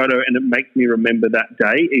at that photo and it makes me remember that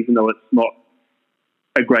day, even though it's not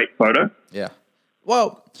a great photo. Yeah.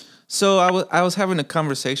 Well, so I was having a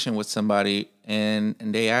conversation with somebody, and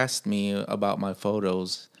they asked me about my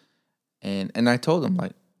photos, and I told them,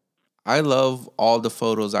 like, I love all the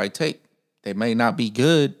photos I take. They may not be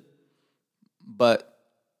good, but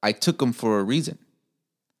I took them for a reason,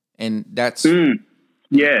 and that's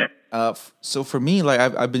Yeah. So for me, like,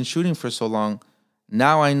 I've been shooting for so long.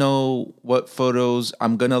 Now I know what photos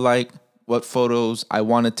I'm gonna like, what photos I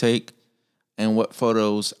want to take, and what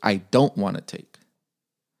photos I don't want to take.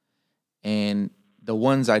 And the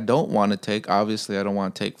ones I don't want to take, obviously, I don't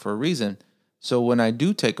want to take for a reason. So when I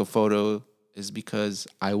do take a photo, is because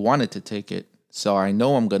I wanted to take it, so I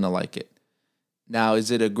know I'm gonna like it. Now,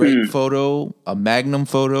 is it a great photo, a Magnum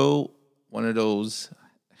photo, one of those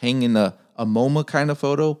hanging a MoMA kind of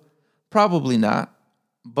photo? Probably not.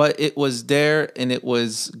 But it was there, and it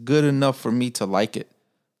was good enough for me to like it.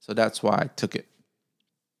 So that's why I took it.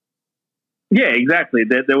 Yeah, exactly.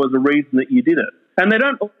 There was a reason that you did it. And they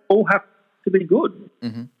don't all have to be good.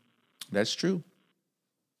 Mm-hmm. That's true.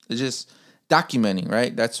 It's just documenting,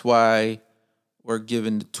 right? That's why we're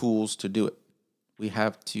given the tools to do it. We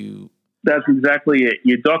have to. That's exactly it.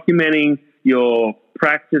 You're documenting, you're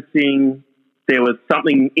practicing. There was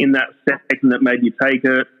something in that second that made you take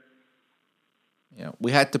it. Yeah,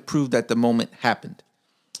 we had to prove that the moment happened.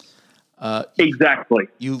 Exactly.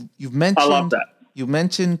 You've mentioned. I love that. You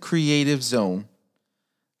mentioned Creative Zone.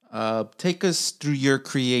 Take us through your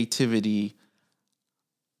creativity.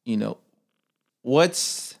 You know,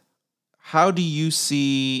 how do you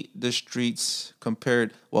see the streets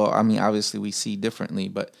compared? Well, I mean, obviously we see differently,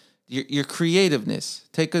 but your creativeness.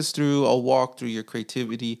 Take us through a walk through your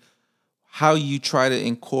creativity. How you try to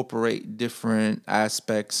incorporate different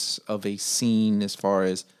aspects of a scene as far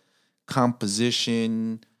as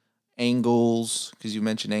composition, angles, because you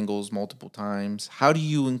mentioned angles multiple times. How do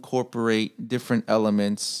you incorporate different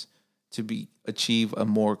elements to achieve a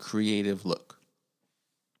more creative look?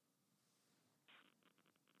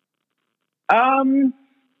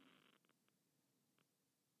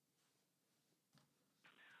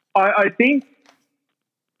 I think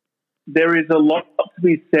there is a lot to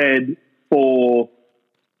be said for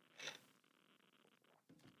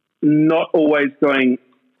not always going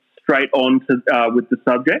straight on to with the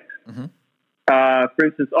subject. Mm-hmm. For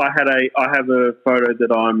instance, I have a photo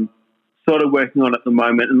that I'm sort of working on at the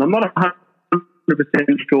moment, and I'm not 100%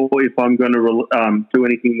 sure if I'm going to do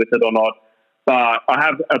anything with it or not. But I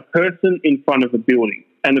have a person in front of a building,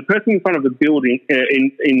 and the person in front of the building,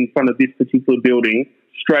 in front of this particular building,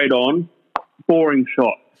 straight on, boring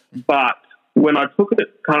shot. But when I took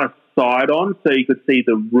it kind of side on, so you could see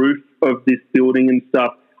the roof of this building and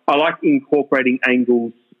stuff, I like incorporating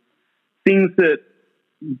angles, things that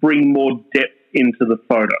bring more depth into the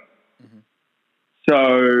photo. Mm-hmm.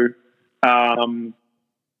 So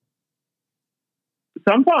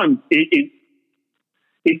sometimes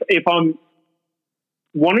if I'm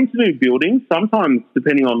wanting to do buildings, sometimes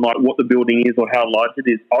depending on like what the building is or how large it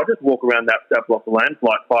is, I'll just walk around that block of land for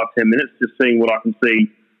like 5-10 minutes, just seeing what I can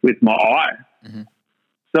see with my eye. Mm-hmm.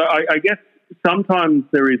 So I guess sometimes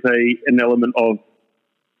there is an element of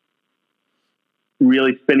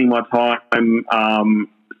really spending my time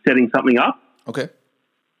setting something up. Okay.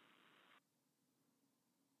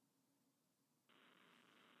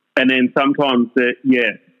 And then sometimes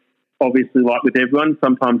obviously like with everyone,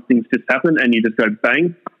 sometimes things just happen and you just go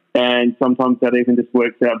bang. And sometimes that even just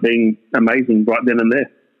works out being amazing right then and there.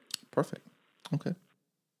 Perfect. Okay.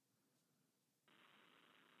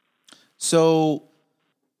 So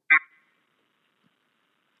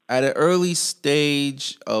at an early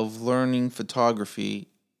stage of learning photography,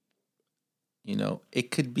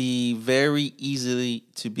 it could be very easily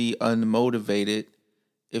to be unmotivated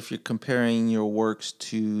if you're comparing your works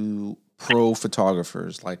to pro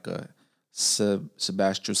photographers like a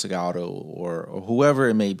Sebastian Salgado or whoever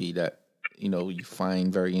it may be that, you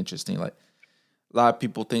find very interesting. Like, a lot of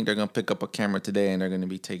people think they're going to pick up a camera today and they're going to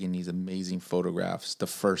be taking these amazing photographs the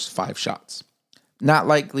first 5 shots. Not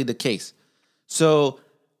likely the case. So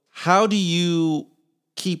how do you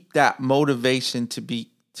keep that motivation to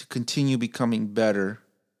continue becoming better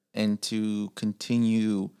and to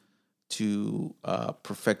continue to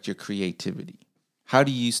perfect your creativity? How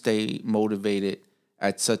do you stay motivated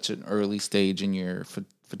at such an early stage in your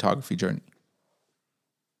photography journey?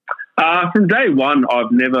 From day one,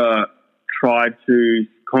 I've never tried to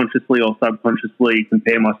consciously or subconsciously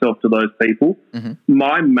compare myself to those people.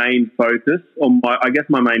 My main focus, I guess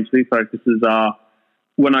my main two focuses are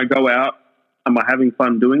when I go out, am I having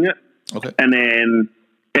fun doing it? Okay. And then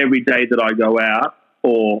every day that I go out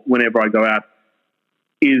or whenever I go out,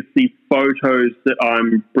 is the photos that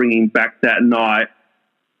I'm bringing back that night,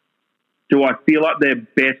 do I feel like they're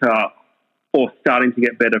better or starting to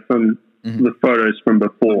get better from the photos from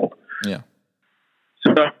before? Yeah.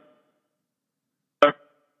 So,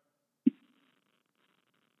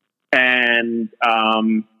 and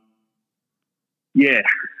yeah,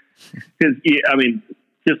 because I mean,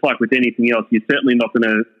 just like with anything else, you're certainly not going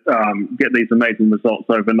to get these amazing results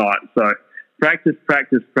overnight. So practice,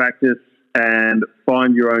 practice, practice, and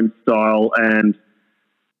find your own style. And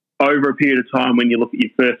over a period of time, when you look at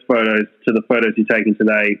your first photos to the photos you're taking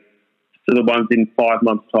today, to the ones in 5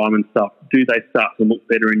 months' time and stuff, do they start to look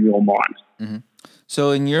better in your mind?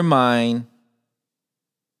 So in your mind,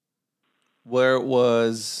 where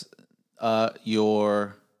was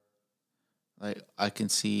your, like, I can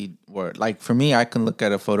see where, like, for me, I can look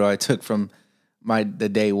at a photo I took from the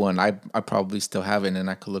day one. I probably still have it, and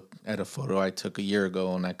I could look at a photo I took a year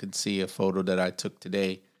ago, and I could see a photo that I took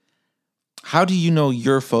today. How do you know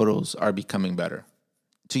your photos are becoming better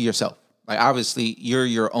to yourself? Like, obviously, you're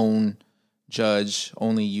your own judge.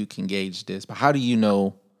 Only you can gauge this. But how do you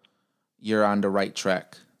know you're on the right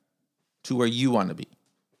track to where you want to be?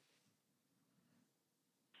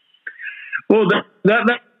 Well, that's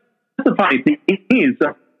the funny thing is,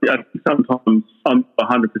 sometimes I'm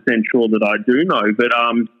 100% sure that I do know, but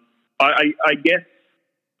I guess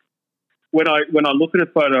when I look at a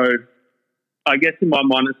photo, I guess in my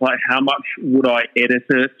mind it's like, how much would I edit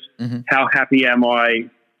it? How happy am I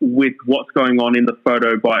with what's going on in the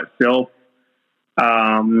photo by itself?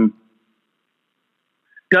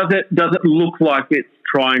 Does it look like it's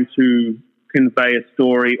trying to convey a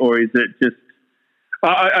story, or is it just?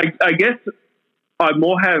 I guess I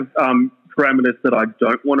more have parameters that I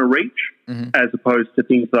don't want to reach, as opposed to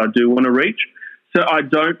things that I do want to reach. So I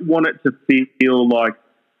don't want it to feel like,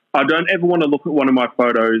 I don't ever want to look at one of my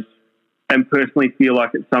photos and personally feel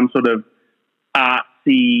like it's some sort of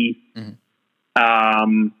artsy,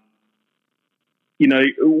 you know,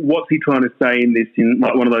 what's he trying to say in this, in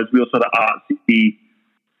like one of those real sort of artsy,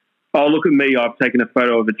 oh, look at me, I've taken a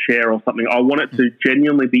photo of a chair or something. I want it to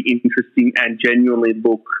genuinely be interesting and genuinely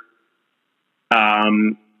look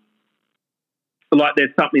like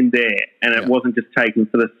there's something there, and it wasn't just taken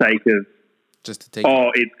for the sake of just to take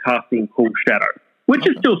it's casting cool shadow, which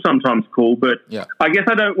is still sometimes cool, but I guess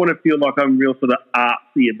I don't want to feel like I'm real sort of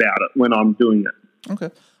artsy about it when I'm doing it.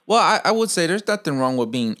 Okay. Well, I would say there's nothing wrong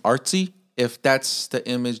with being artsy if that's the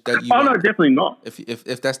image that you no, definitely not.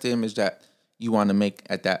 If that's the image that you want to make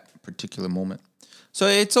at that particular moment. So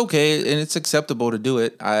it's okay and it's acceptable to do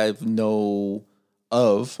it. I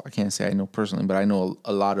can't say I know personally, but I know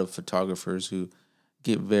a lot of photographers who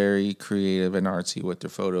get very creative and artsy with their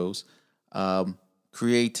photos.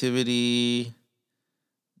 Creativity,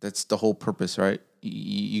 that's the whole purpose, right?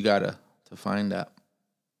 You gotta to find that.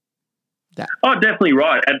 Oh, definitely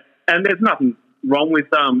right. And there's nothing wrong with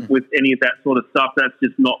any of that sort of stuff. That's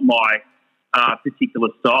just not my particular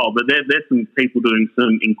style. But there's some people doing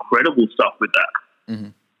some incredible stuff with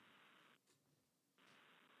that.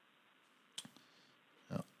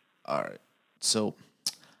 All right. So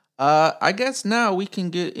I guess now we can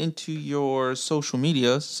get into your social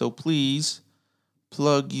media. So please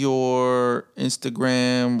plug your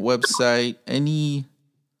Instagram, website, any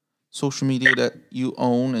social media that you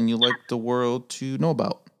own and you like the world to know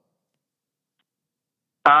about.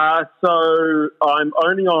 So I'm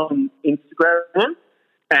only on Instagram,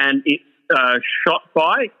 and it's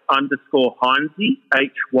shotby_Hynessy, Hynesy.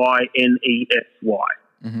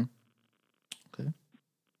 Okay.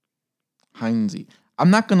 Hynessy. I'm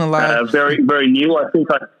not gonna lie. Very, very new. I think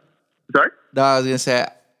sorry? No, I was gonna say,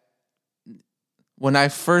 when I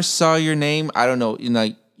first saw your name, I don't know, you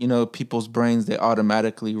know, people's brains, they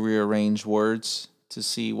automatically rearrange words to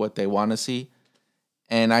see what they want to see.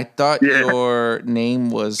 And I thought your name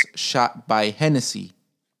was Shot by Hennessy,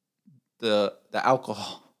 the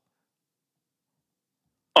alcohol.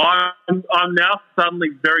 I'm now suddenly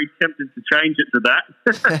very tempted to change it to that.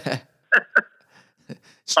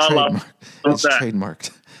 It's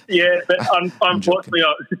trademarked. Yeah, but unfortunately,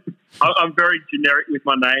 I'm very generic with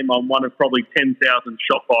my name. I'm one of probably 10,000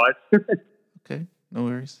 shot buys. Okay, no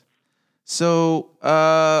worries. So,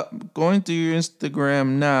 going through your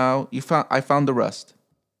Instagram now, I found the rust.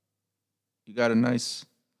 You got a nice.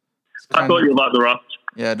 I thought you liked the rust.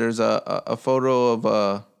 Yeah, there's a photo of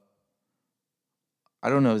I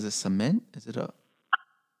don't know, is it cement? Is it a?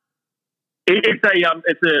 It's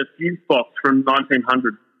a fuse box from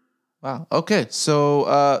 1900. Wow. Okay. So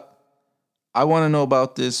I want to know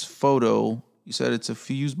about this photo. You said it's a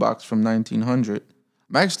fuse box from 1900.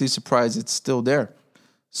 I'm actually surprised it's still there.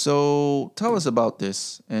 So tell us about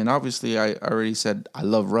this. And obviously, I already said I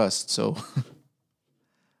love Rust. So,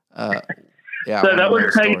 yeah. So that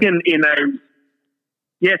was taken in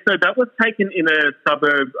a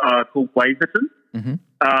suburb called Waverton. Mm-hmm.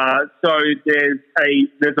 So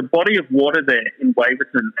there's a body of water there in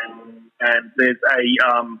Waverton, and there's a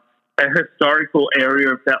historical area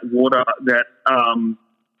of that water that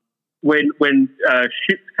when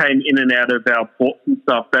ships came in and out of our ports and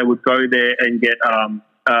stuff, they would go there and get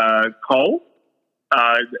coal.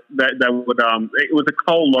 They would it was a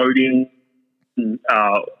coal loading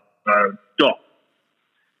dock,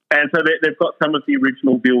 and so they've got some of the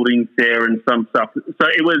original buildings there and some stuff. So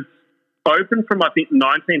it was open from I think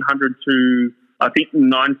 1900 to I think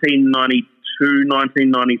 1992,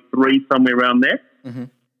 1993, somewhere around there. Mm-hmm.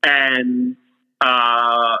 And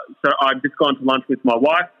so I'd just gone to lunch with my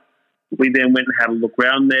wife. We then went and had a look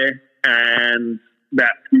around there, and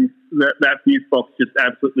that fuse box just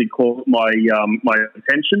absolutely caught my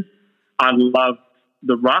attention. I loved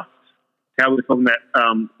the rust. How we're talking about,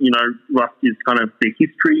 rust is kind of the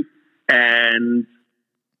history, and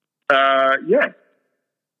yeah.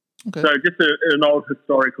 Okay. So just an old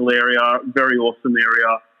historical area, very awesome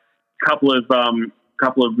area. Couple of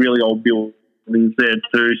really old buildings there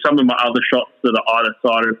too. Some of my other shots that are either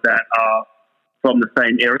side of that are from the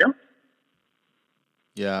same area.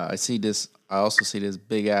 Yeah, I see this. I also see this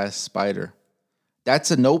big ass spider.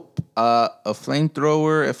 That's a nope. A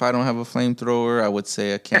flamethrower. If I don't have a flamethrower, I would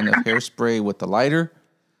say a can of hairspray with a lighter.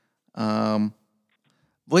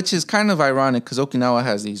 Which is kind of ironic because Okinawa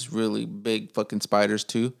has these really big fucking spiders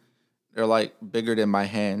too. They're like bigger than my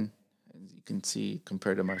hand, as you can see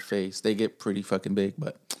compared to my face. They get pretty fucking big,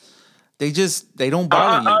 but they don't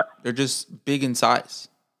bother you. They're just big in size.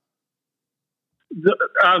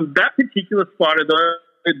 That particular spider, though,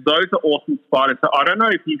 those are awesome spiders. So I don't know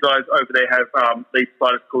if you guys over there have these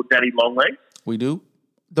spiders called daddy longlegs. We do.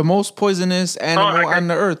 The most poisonous animal on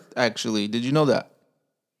the earth, actually. Did you know that?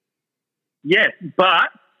 Yes,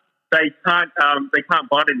 but they can't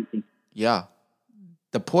bite anything. Yeah.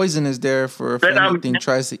 The poison is there for if anything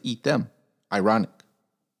tries to eat them. Ironic.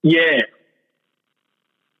 Yeah.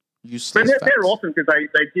 Useless but they're awesome because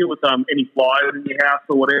they deal with any flies in your house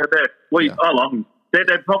or whatever. I love them.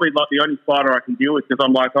 They're probably like the only spider I can deal with because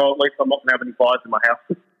I'm like, at least I'm not going to have any flies in my house.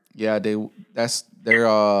 Yeah,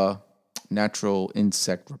 they're natural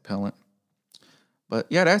insect repellent. But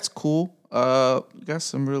yeah, that's cool. You got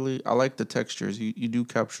some I like the textures. You do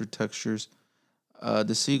capture textures.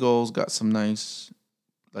 The seagulls got some nice,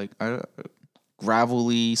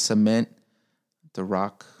 gravelly cement. The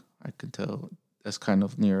rock, I can tell that's kind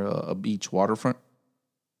of near a beach waterfront.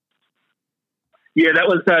 Yeah, that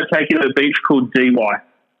was taken at a beach called DY.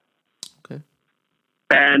 Okay.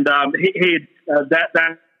 And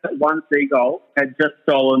that one seagull had just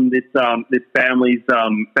stolen this family's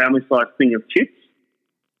family size thing of chips,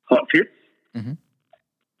 hot chips. Mm-hmm.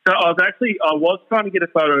 So I was trying to get a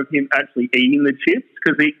photo of him actually eating the chips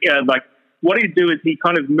because what he'd do is he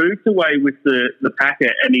kind of moved away with the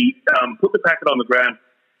packet and he put the packet on the ground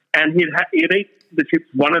and he'd eat the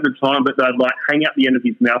chips one at a time, but they'd hang out the end of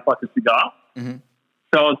his mouth like a cigar. Mm-hmm.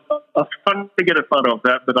 So I was trying to get a photo of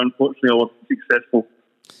that, but unfortunately I wasn't successful.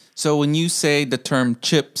 So when you say the term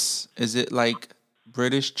chips, is it like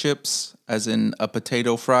British chips, as in a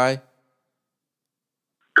potato fry?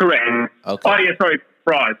 Correct. Okay. Oh, yeah, sorry,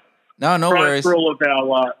 fries. No fries worries. For all of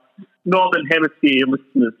our Northern Hemisphere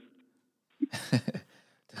listeners.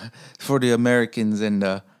 For the Americans and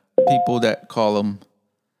the people that call them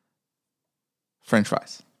French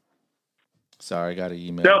fries. Sorry, I got an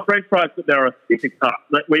email. They're French fries, but they're a thicker cut.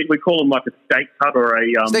 We call them like a steak cut or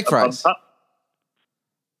a steak fries. Cut.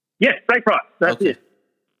 Yeah, steak fries. That's okay. it.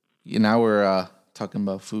 Yeah, now we're talking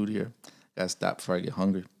about food here. Gotta stop before I get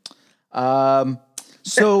hungry.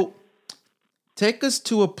 So take us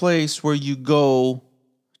to a place where you go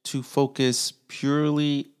to focus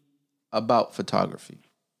purely about photography.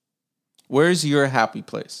 Where's your happy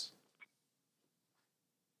place?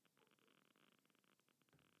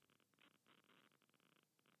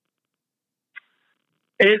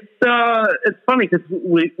 It's funny because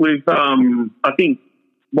we've I think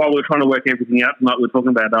while we're trying to work everything out tonight, we're talking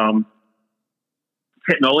about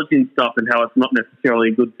technology and stuff and how it's not necessarily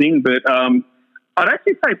a good thing. But I'd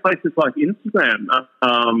actually say places like Instagram,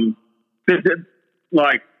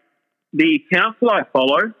 like the accounts that I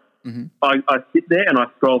follow, mm-hmm. I sit there and I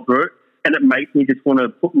scroll through it. and it makes me just want to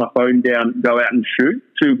put my phone down, go out and shoot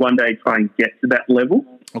to one day try and get to that level.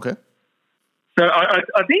 Okay. So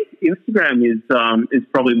I think Instagram is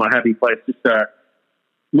probably my happy place to start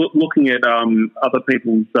looking at other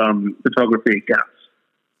people's photography accounts.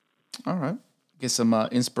 All right. Get some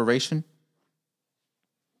inspiration.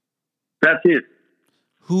 That's it.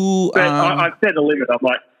 Who? But I've set a limit. I'm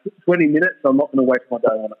like 20 minutes. So I'm not going to waste my day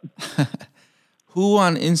on it. Who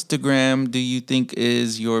on Instagram do you think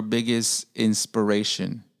is your biggest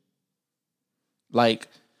inspiration? Like,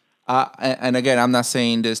 and again, I'm not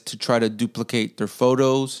saying this to try to duplicate their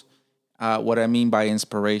photos. What I mean by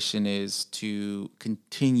inspiration is to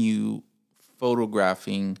continue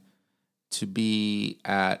photographing to be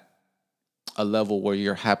at a level where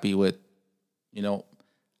you're happy with, you know.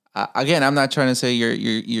 Again, I'm not trying to say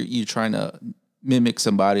you're trying to mimic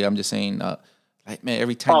somebody. I'm just saying, like, man,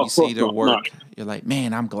 every time you see their work, you're like,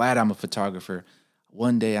 man, I'm glad I'm a photographer.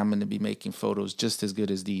 One day I'm going to be making photos just as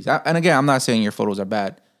good as these. And again, I'm not saying your photos are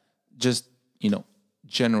bad. Just, you know,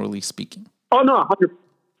 generally speaking. Oh, no,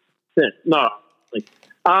 100%. No.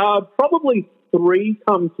 Probably three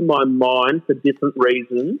come to my mind for different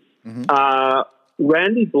reasons. Mm-hmm.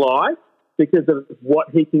 Randy Blythe, because of what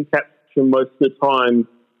he can capture most of the time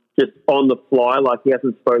just on the fly. Like, he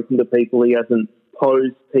hasn't spoken to people. He hasn't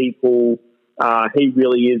posed people. He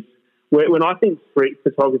really is. When I think street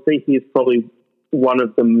photography, he is probably one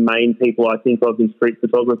of the main people I think of in street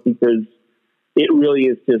photography, because it really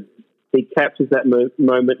is just, he captures that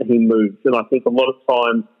moment and he moves. And I think a lot of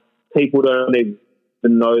times people don't even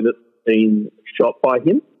know that they're being shot by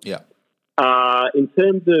him. Yeah. In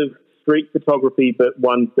terms of street photography, but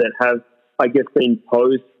ones that have, I guess, been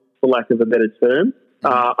posed, for lack of a better term,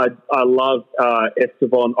 I love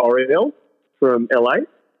Esteban Oriol from LA.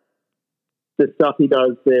 The stuff he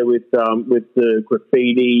does there with the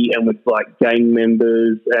graffiti and with like gang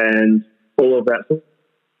members and all of that sort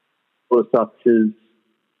of stuff is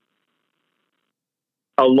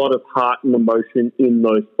a lot of heart and emotion in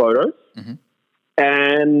those photos. Mm-hmm.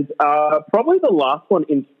 And probably the last one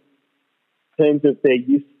in terms of their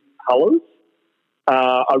use of colours,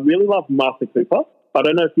 I really love Martha Cooper. I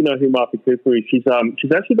don't know if you know who Martha Cooper is. She's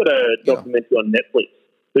actually got a documentary on Netflix.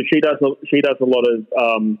 So she does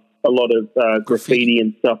a lot of graffiti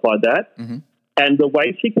and stuff like that. Mm-hmm. And the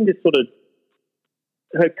way she can just sort of,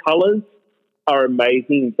 her colours are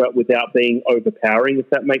amazing, but without being overpowering, if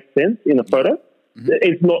that makes sense, in a photo. Mm-hmm.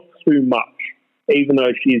 It's not too much, even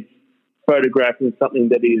though she's photographing something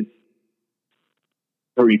that is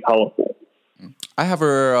very colourful. I have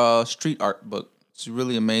her street art book. It's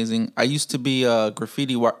really amazing. I used to be a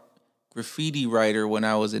graffiti writer when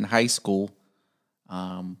I was in high school.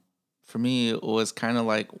 For me, it was kind of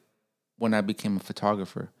like when I became a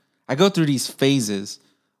photographer. I go through these phases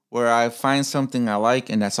where I find something I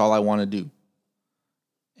like and that's all I want to do.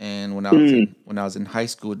 And when I was in high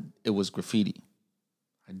school, it was graffiti.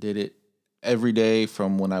 I did it every day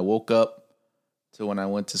from when I woke up to when I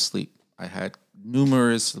went to sleep. I had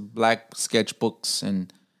numerous black sketchbooks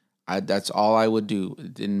and that's all I would do.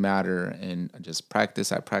 It didn't matter. And I just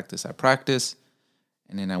practice. And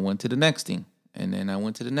then I went to the next thing. And then I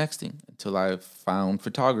went to the next thing until I found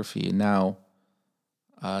photography. And now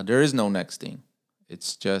there is no next thing.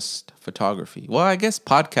 It's just photography. Well, I guess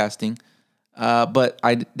podcasting. But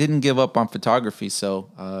I didn't give up on photography. So,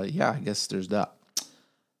 I guess there's that.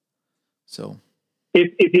 So,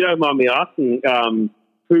 if you don't mind me asking,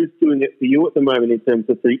 who's doing it for you at the moment in terms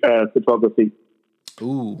of photography?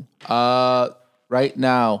 Ooh, right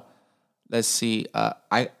now, let's see.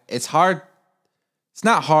 It's hard. It's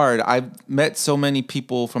not hard. I've met so many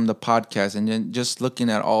people from the podcast, and then just looking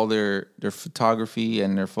at all their photography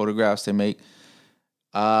and their photographs they make.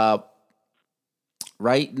 Right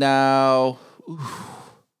now,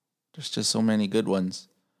 there's just so many good ones.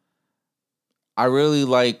 I really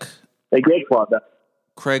like. They get like that.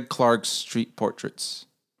 Craig Clark's street portraits.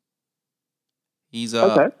 He's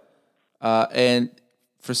okay. And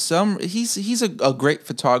for some, he's a great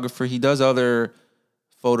photographer. He does other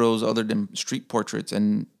photos other than street portraits,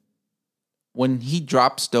 and when he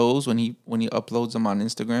drops those, when he uploads them on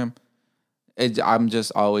Instagram, I'm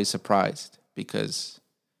just always surprised because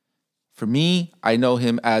for me, I know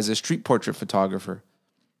him as a street portrait photographer,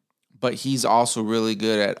 but he's also really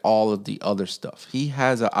good at all of the other stuff. He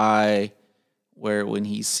has an eye where when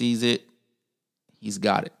he sees it, he's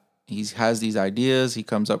got it. He has these ideas. He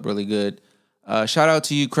comes up really good. Shout out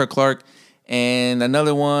to you, Craig Clark. And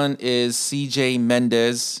another one is CJ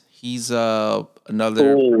Mendez. He's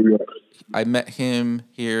another. Oh, yeah. I met him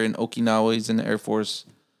here in Okinawa. He's in the Air Force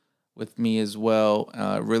with me as well.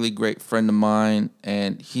 Really great friend of mine.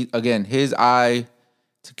 And his eye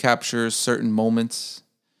to capture certain moments.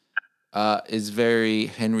 Is very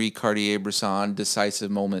Henry Cartier-Bresson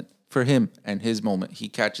decisive moment for him and his moment. He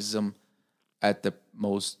catches them at the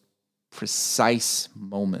most precise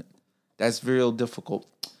moment. That's real difficult.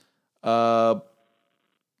 Yeah,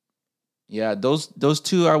 those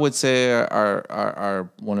two I would say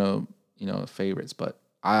are one of favorites, but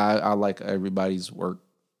I like everybody's work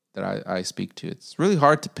that I speak to. It's really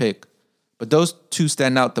hard to pick, but those two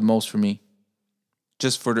stand out the most for me,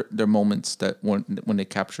 just for their moments that when they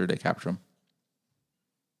capture them.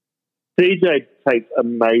 CJ takes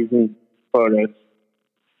amazing photos.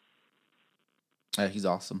 He's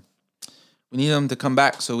awesome. We need him to come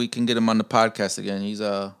back so we can get him on the podcast again. He's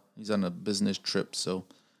on a business trip, so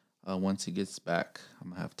once he gets back, I'm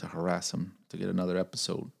gonna have to harass him to get another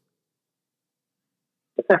episode.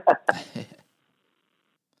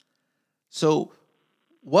 So,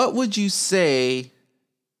 what would you say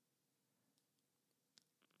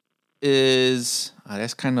is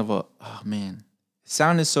that's kind of it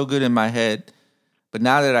sounded so good in my head, but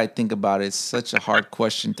now that I think about it, it's such a hard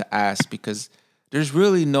question to ask because there's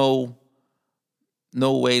really no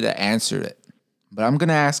way to answer it. But I'm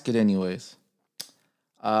gonna ask it anyways.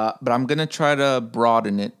 But I'm gonna try to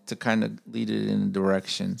broaden it to kind of lead it in a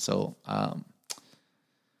direction. So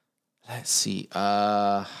let's see.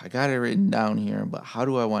 I got it written down here, but how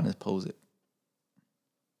do I want to pose it?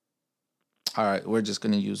 All right, we're just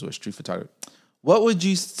gonna use street photography. What would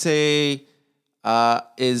you say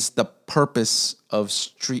is the purpose of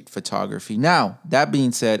street photography? Now, that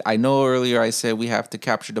being said, I know earlier I said we have to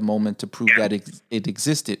capture the moment to prove that it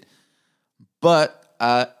existed. But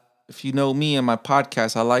if you know me and my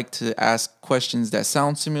podcast, I like to ask questions that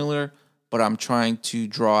sound similar, but I'm trying to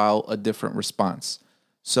draw out a different response.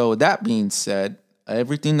 So that being said,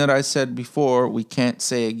 everything that I said before, we can't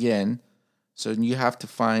say again. So you have to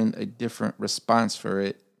find a different response for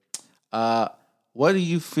it. What do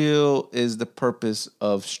you feel is the purpose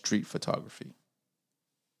of street photography?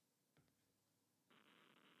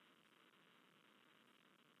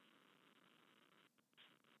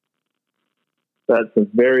 That's a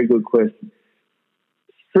very good question.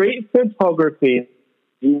 Street photography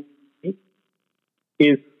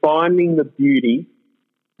is finding the beauty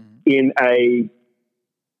in a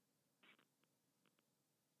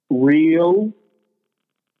real,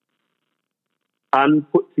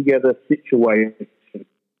 unput together situation.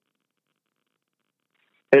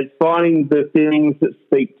 It's finding the things that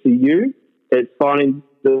speak to you. It's finding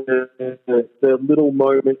the little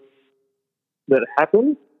moments that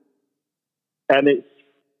happen, and it's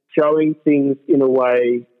showing things in a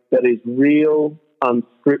way that is real,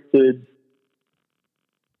 unscripted,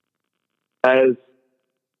 as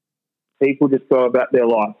people just go about their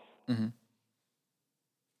life. Mm-hmm.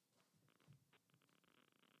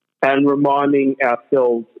 And reminding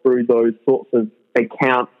ourselves through those sorts of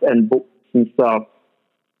accounts and books and stuff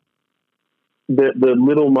that the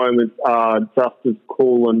little moments are just as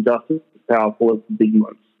cool and just as powerful as the big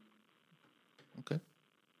moments. Okay.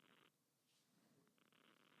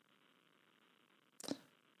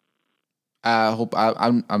 I hope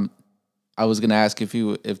I was gonna ask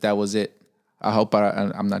if that was it. I hope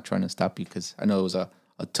I'm not trying to stop you because I know it was a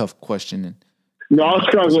tough question. And no, I was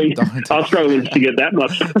struggling to get that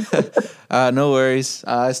much. No worries.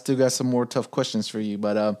 I still got some more tough questions for you.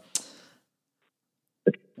 But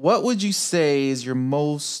what would you say is your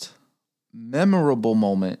most memorable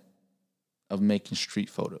moment of making street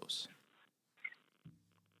photos?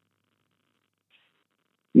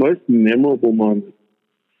 Most memorable moment.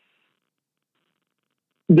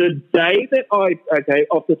 The day that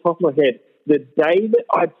off the top of my head, the day that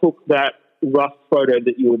I took that rough photo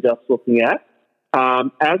that you were just looking at, as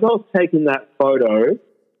I was taking that photo,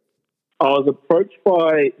 I was approached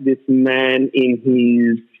by this man in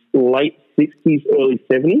his late 60s, early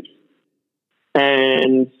 70s.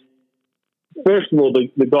 And first of all,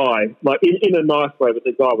 the guy, like in a nice way, but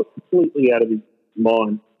the guy was completely out of his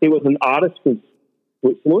mind. He was an artist from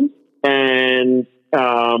Switzerland, and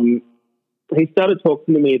he started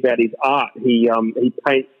talking to me about his art. He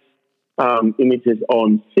paints images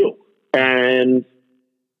on silk, and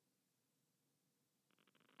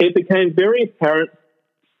it became very apparent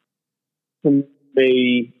to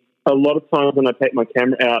me a lot of times when I take my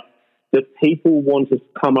camera out that people want to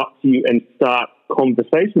come up to you and start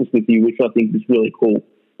conversations with you, which I think is really cool.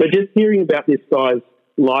 But just hearing about this guy's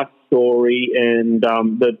life story and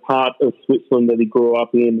the part of Switzerland that he grew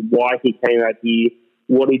up in, why he came out here,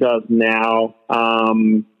 what he does now,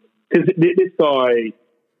 because this guy,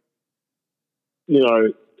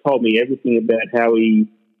 told me everything about how he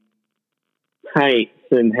paints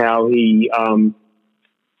and how he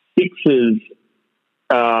fixes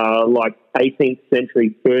like 18th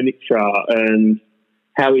century furniture and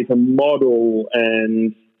how he's a model,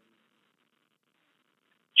 and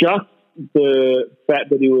just the fact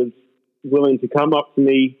that he was willing to come up to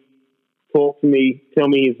me, talk to me, tell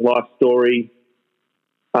me his life story.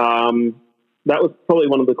 That was probably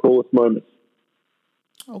one of the coolest moments.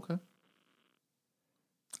 Okay.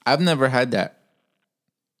 I've never had that.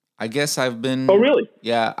 I guess I've been. Oh, really?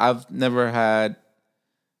 Yeah, I've never had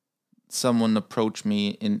someone approach me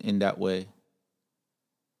in that way.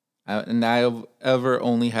 And I've ever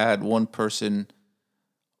only had one person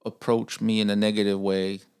approach me in a negative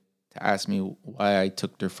way to ask me why I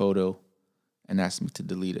took their photo and asked me to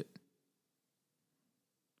delete it.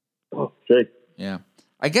 Oh, gee. Yeah.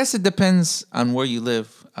 I guess it depends on where you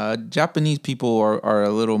live. Japanese people are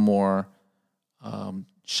a little more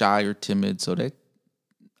shy or timid, so they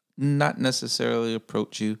not necessarily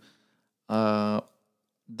approach you.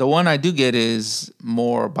 The one I do get is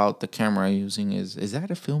more about the camera I'm using. Is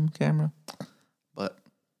that a film camera? But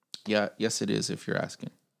yeah, yes, it is if you're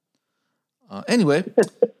asking. Anyway,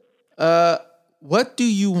 what do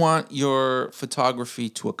you want your photography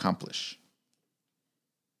to accomplish?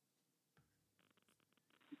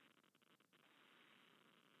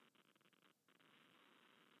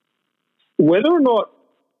 Whether or not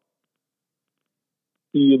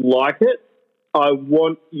you like it, I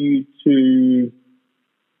want you to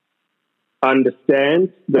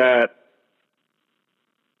understand that,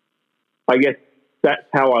 I guess that's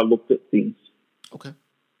how I looked at things. Okay.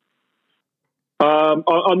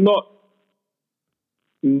 I'm not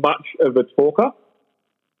much of a talker,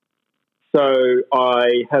 so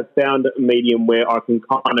I have found a medium where I can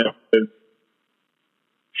kind of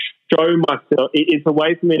show myself. It's a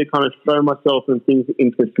way for me to kind of show myself and things that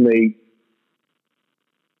interest me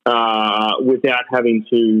without having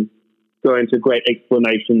to go into great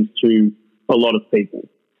explanations to a lot of people.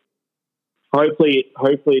 Hopefully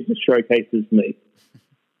it just showcases me.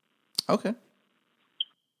 Okay.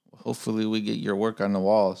 Hopefully we get your work on the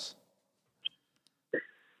walls.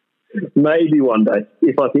 Maybe one day,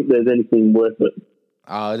 if I think there's anything worth it.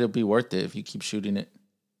 It'll be worth it if you keep shooting it.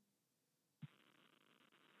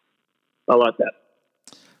 I like that.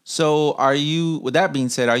 So with that being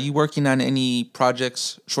said, are you working on any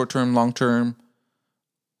projects, short-term, long-term,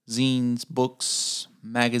 zines, books,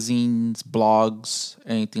 magazines, blogs,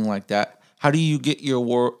 anything like that? How do you get your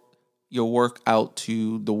work out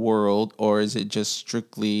to the world, or is it just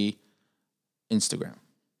strictly Instagram?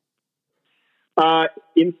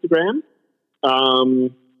 Instagram. I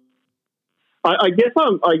guess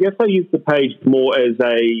I use the page more as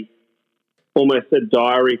almost a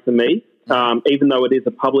diary for me. Even though it is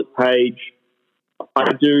a public page,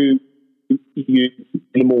 I do use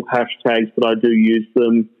minimal hashtags, but I do use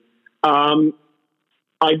them. I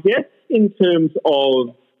guess in terms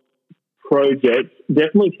of projects,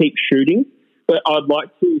 definitely keep shooting, but I'd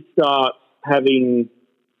like to start having.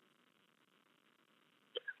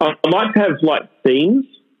 I'd like to have like themes,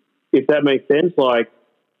 if that makes sense. Like,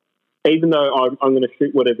 even though I'm going to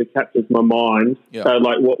shoot whatever captures my mind,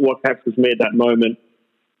 like what captures me at that moment,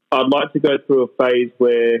 I'd like to go through a phase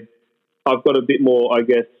where I've got a bit more, I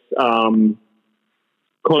guess,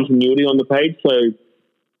 continuity on the page. So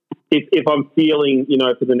if I'm feeling,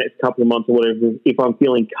 for the next couple of months or whatever, if I'm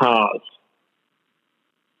feeling cars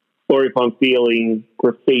or if I'm feeling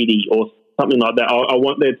graffiti or something like that,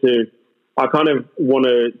 I kind of want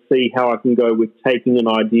to see how I can go with taking an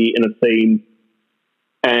idea and a theme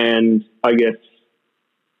and, I guess,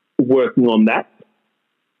 working on that.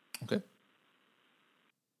 Okay.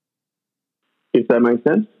 If that makes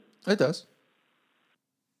sense. It does.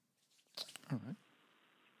 All right.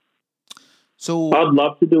 So I'd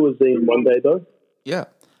love to do a zine one day, though. Yeah.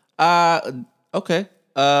 Okay.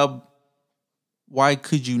 Why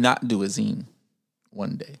could you not do a zine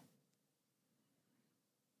one day?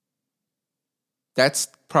 That's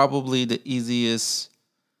probably the easiest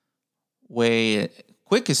way,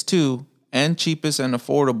 quickest too, and cheapest and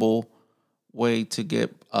affordable way to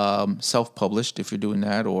get self-published if you're doing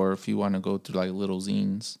that, or if you want to go through like little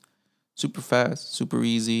zines. Super fast, super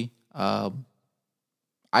easy. I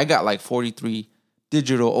got like 43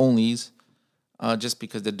 digital onlys just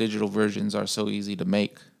because the digital versions are so easy to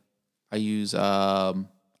make. I use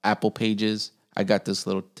Apple Pages. I got this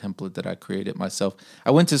little template that I created myself.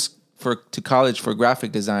 I went to college for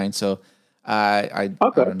graphic design, so I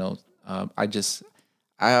don't know. I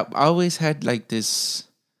always had like this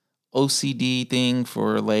OCD thing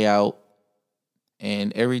for layout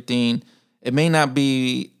and everything. It may not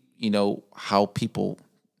be, how people,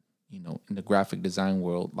 in the graphic design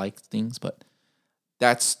world like things, but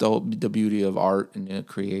that's the beauty of art and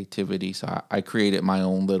creativity. So I created my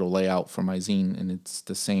own little layout for my zine, and it's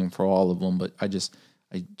the same for all of them. But I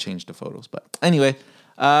changed the photos. But anyway,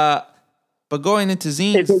 but going into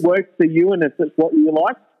zines, if it works for you and if it's what you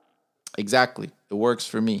like, exactly, it works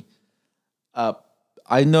for me.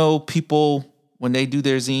 I know people when they do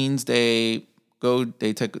their zines, they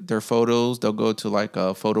take their photos, they'll go to like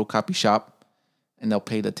a photocopy shop, and they'll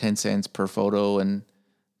pay the 10 cents per photo, and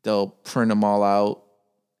they'll print them all out,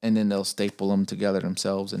 and then they'll staple them together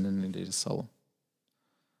themselves, and then they just sell them.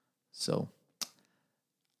 So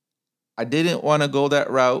I didn't want to go that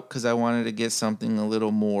route because I wanted to get something a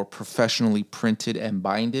little more professionally printed and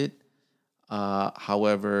binded.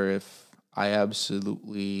 However, if I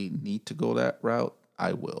absolutely need to go that route,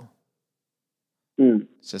 I will.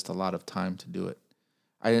 It's just a lot of time to do it.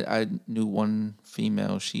 I knew one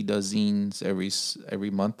female, she does zines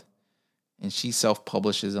every month, and she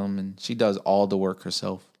self-publishes them, and she does all the work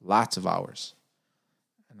herself, lots of hours.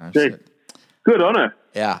 And I've said, good on her.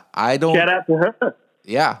 Yeah, I don't. Shout out to her.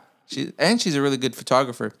 Yeah, she's a really good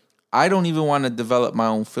photographer. I don't even want to develop my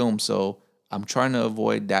own film, so I'm trying to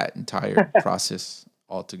avoid that entire process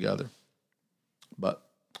altogether. But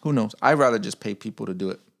who knows? I'd rather just pay people to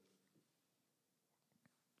do it.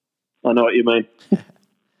 I know what you mean.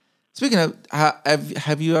 Speaking of,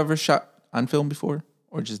 have you ever shot on film before,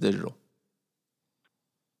 or just digital?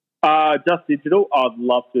 Just digital. I'd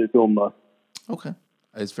love to film though. Okay,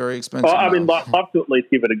 it's very expensive. I mean, I'd love to at least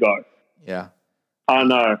give it a go. Yeah, I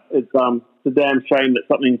know it's a damn shame that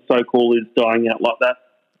something so cool is dying out like that.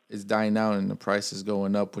 It's dying out, and the price is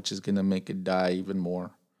going up, which is going to make it die even more.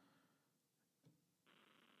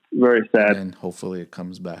 Very sad. And hopefully, it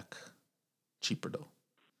comes back cheaper though.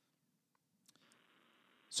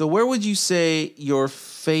 So where would you say your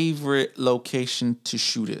favorite location to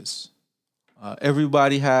shoot is?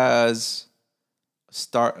 Everybody has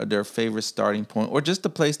their favorite starting point, or just a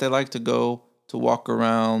place they like to go to walk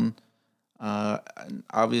around. And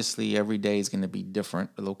obviously, every day is going to be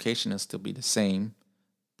different. The location will still be the same.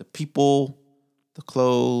 The people, the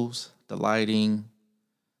clothes, the lighting,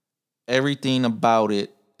 everything about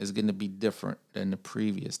it is going to be different than the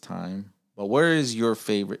previous time. But where is your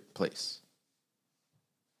favorite place?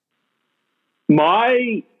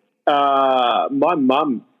 My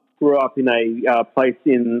mum grew up in a place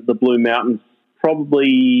in the Blue Mountains,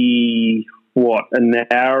 probably an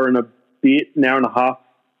hour and a half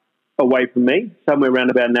away from me, somewhere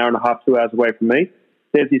around about an hour and a half, 2 hours away from me.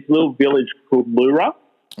 There's this little village called Lura.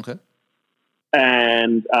 Okay.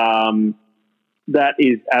 And that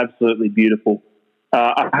is absolutely beautiful.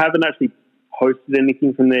 I haven't actually posted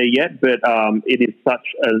anything from there yet, but it is such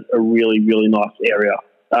a really, really nice area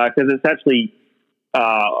because it's actually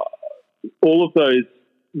all of those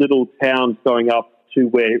little towns going up to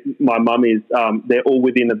where my mum is, they're all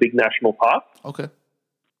within a big national park. Okay.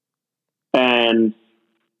 And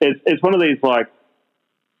it's one of these, like,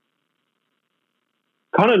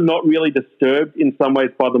 kind of not really disturbed in some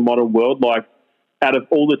ways by the modern world. Like, out of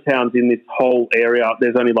all the towns in this whole area,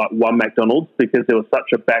 there's only like one McDonald's because there was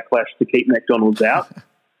such a backlash to keep McDonald's out.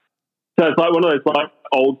 So it's like one of those like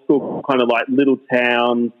old school kind of like little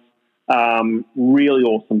towns, really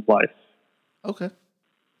awesome place. Okay.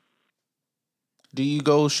 Do you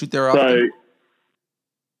go shoot there often?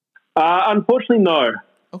 So, unfortunately, no.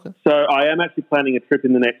 Okay. So I am actually planning a trip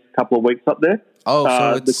in the next couple of weeks up there. Oh,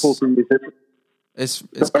 so the cool thing is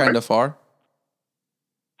it's kind of far?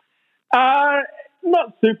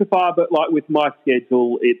 Not super far, but like with my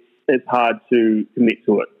schedule, it's hard to commit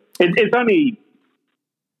to it. It's only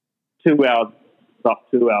 2 hours up,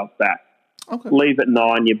 2 hours back. Okay. Leave at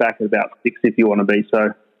 9, you're back at about 6 if you want to be.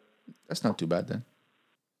 So that's not too bad then.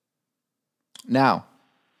 Now,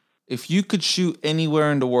 if you could shoot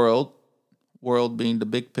anywhere in the world being the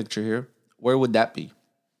big picture here, where would that be?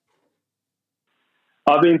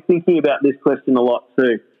 I've been thinking about this question a lot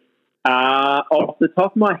too. Off the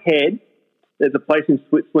top of my head, there's a place in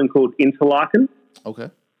Switzerland called Interlaken.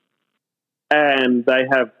 Okay. And they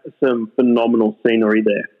have some phenomenal scenery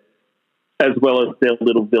there, as well as their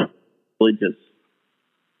little villages.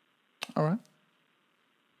 All right.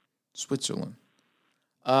 Switzerland.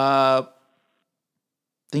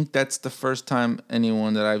 Think that's the first time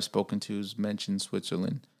anyone that I've spoken to has mentioned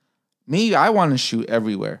Switzerland. Me, I want to shoot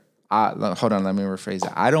everywhere. Hold on, let me rephrase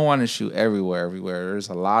that. I don't want to shoot everywhere. There's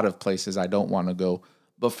a lot of places I don't want to go.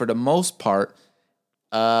 But for the most part,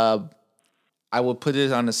 I would put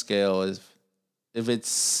it on a scale as if it's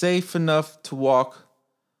safe enough to walk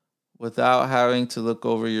without having to look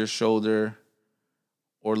over your shoulder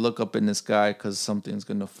or look up in the sky because something's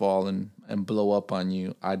going to fall and blow up on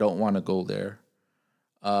you. I don't want to go there.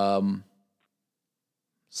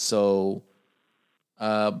 So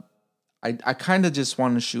I kind of just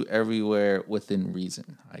want to shoot everywhere within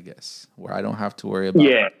reason, I guess, where I don't have to worry about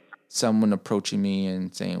Yeah. someone approaching me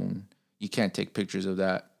and saying, you can't take pictures of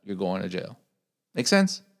that, you're going to jail. Make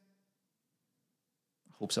sense?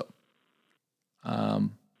 Hope so.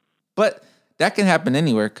 But that can happen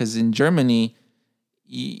anywhere, because in Germany,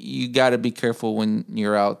 you got to be careful when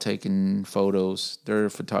you're out taking photos. Their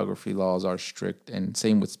photography laws are strict, and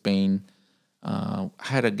same with Spain. I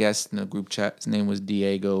had a guest in a group chat. His name was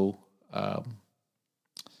Diego.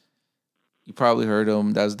 You probably heard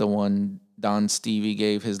him. That's the one Don Stevie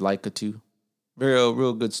gave his Leica to.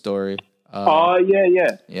 Real good story.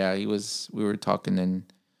 Yeah. Yeah, he was. We were talking, and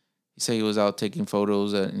he said he was out taking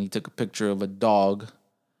photos, and he took a picture of a dog,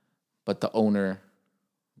 but the owner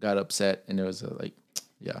got upset, and there was so.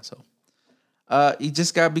 You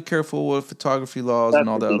just gotta be careful with photography laws and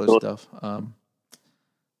all that other stuff.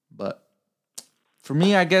 But for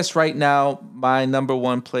me, I guess right now, my number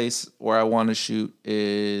one place where I want to shoot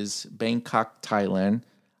is Bangkok, Thailand.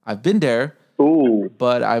 I've been there,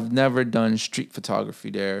 but I've never done street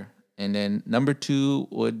photography there. And then number two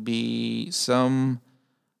would be some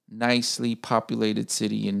nicely populated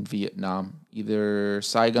city in Vietnam, either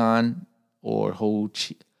Saigon or Ho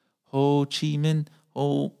Chi Minh.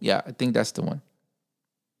 I think that's the one.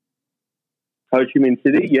 Ho Chi Minh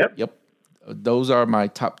City, yep. Yep. Those are my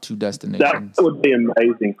top two destinations. That would be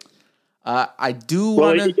amazing. I do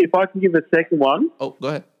want to. If I can give a second one. Oh, go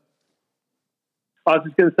ahead. I was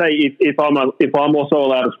just going to say, if I'm also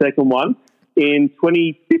allowed a second one, in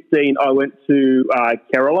 2015 I went to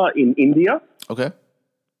Kerala in India. Okay.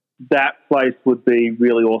 That place would be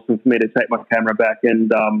really awesome for me to take my camera back and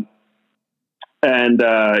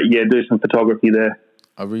do some photography there.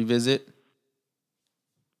 A revisit.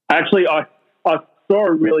 Actually, I saw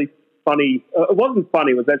a really funny. It wasn't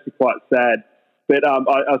funny. It was actually quite sad. But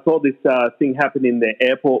I saw this thing happen in the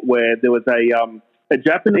airport where there was a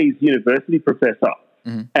Japanese university professor,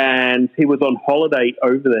 and he was on holiday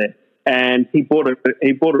over there, and he bought a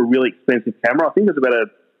really expensive camera. I think it was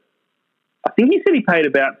I think he said he paid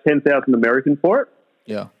about 10,000 American for it.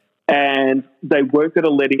 Yeah. And they weren't going to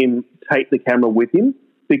let him take the camera with him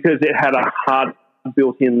because it had a hard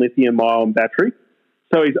built-in lithium-ion battery.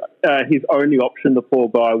 So his only option, the poor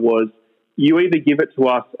guy, was you either give it to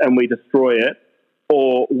us and we destroy it,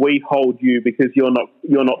 or we hold you because you're not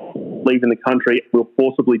leaving the country. We'll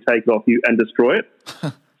forcibly take it off you and destroy it.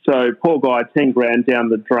 So poor guy, 10 grand down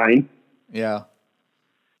the drain. Yeah.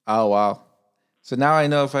 Oh wow. So now I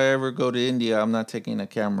know if I ever go to India, I'm not taking a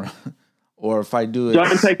camera, or if I do,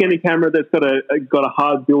 don't take any camera that's got a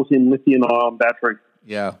hard built-in lithium-ion battery.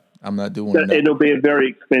 Yeah, I'm not doing that. It'll be a very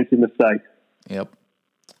expensive mistake. Yep.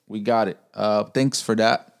 We got it. Thanks for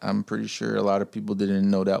that. I'm pretty sure a lot of people didn't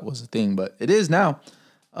know that was a thing, but it is now.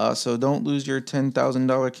 So don't lose your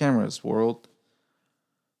 $10,000 cameras, world.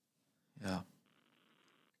 Yeah.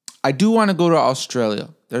 I do want to go to Australia.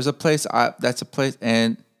 There's a place that's a place,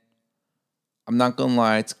 and I'm not gonna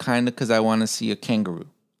lie, it's kind of because I want to see a kangaroo.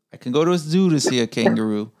 I can go to a zoo to see a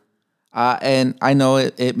kangaroo, and I know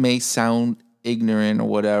it may sound ignorant or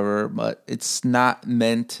whatever, but it's not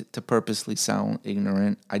meant to purposely sound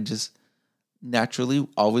ignorant. I just naturally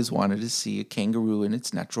always wanted to see a kangaroo in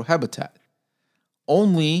its natural habitat.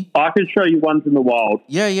 Only I can show you ones in the wild.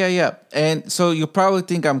 Yeah. And so you'll probably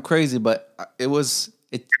think I'm crazy, but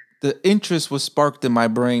the interest was sparked in my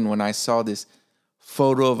brain when I saw this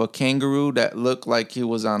photo of a kangaroo that looked like he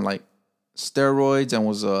was on like steroids and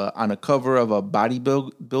was on a cover of a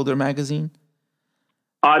bodybuilder magazine.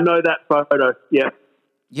 I know that photo. Yeah.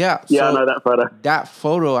 Yeah. Yeah, I know that photo. That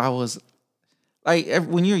photo, I was like,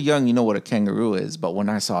 when you're young, you know what a kangaroo is. But when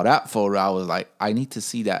I saw that photo, I was like, I need to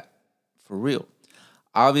see that for real.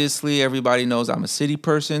 Obviously, everybody knows I'm a city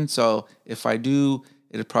person. So if I do,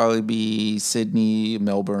 it'll probably be Sydney,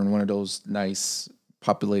 Melbourne, one of those nice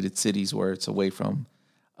populated cities where it's away from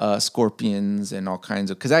scorpions and all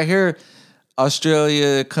kinds of. Because I hear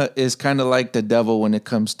Australia is kind of like the devil when it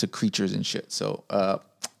comes to creatures and shit. So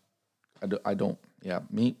I don't. Yeah,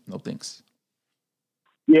 me, no thanks.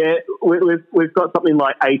 Yeah, we've got something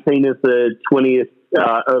like 18 of the 20th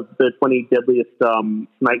of the 20 deadliest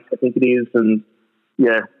snakes, I think it is, and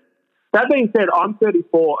yeah. That being said, I'm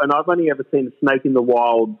 34 and I've only ever seen a snake in the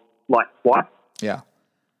wild like twice. Yeah,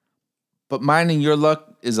 but mine and your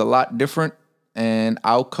luck is a lot different. And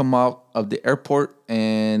I'll come out of the airport,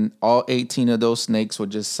 and all 18 of those snakes will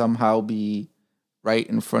just somehow be right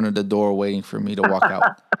in front of the door, waiting for me to walk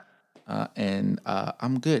out. And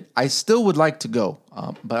I'm good. I still would like to go,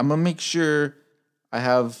 but I'm gonna make sure I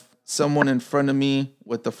have someone in front of me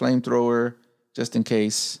with the flamethrower just in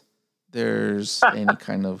case there's any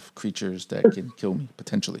kind of creatures that can kill me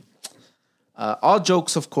potentially. All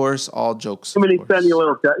jokes, of course. All jokes. Too many Samuel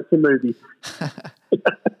L. Jackson movies.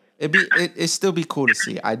 It'd still be cool to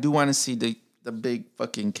see. I do want to see the big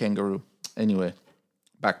fucking kangaroo. Anyway,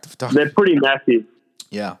 back to photography. They're pretty massive.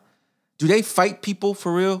 Yeah. Do they fight people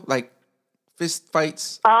for real? Like fist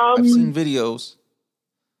fights? I've seen videos.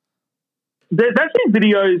 There's actually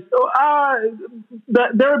videos.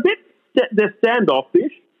 They're a bit. They're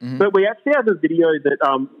standoffish, but we actually have a video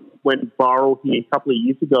that went viral here a couple of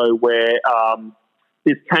years ago where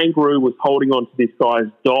this kangaroo was holding on to this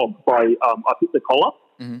guy's dog by I think the collar,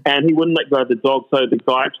 and he wouldn't let go of the dog, so the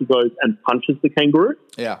guy actually goes and punches the kangaroo.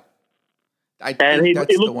 Yeah, that's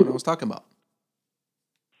the one I was talking about.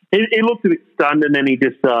 He looked a bit stunned, and then he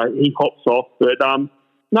just he hops off. But no,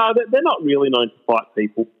 they're not really known to fight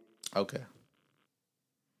people. Okay.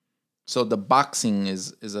 So the boxing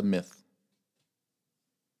is a myth.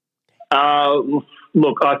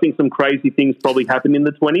 Look, I think some crazy things probably happened in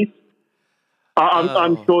the 20s.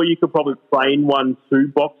 I'm sure you could probably train one to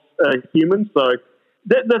box a human. So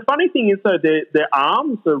the funny thing is, though, their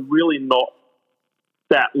arms are really not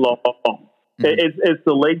that long. It's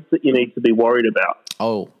the legs that you need to be worried about.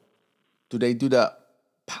 Oh, do they do that?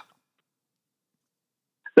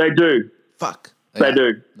 They do. Fuck. They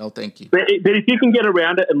do. No, thank you. But if you can get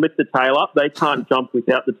around it and lift the tail up, they can't jump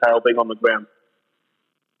without the tail being on the ground.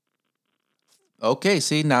 Okay,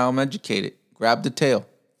 see, now I'm educated. Grab the tail.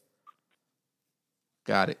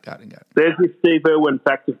 Got it. There's your Steve Irwin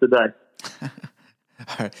fact of the day.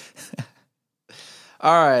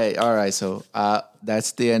 All right. So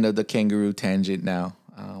that's the end of the kangaroo tangent now.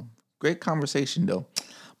 Great conversation, though.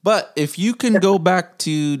 But if you can go back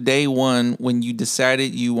to day one when you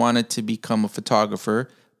decided you wanted to become a photographer,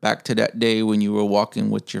 back to that day when you were walking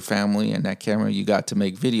with your family and that camera you got to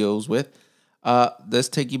make videos with, let's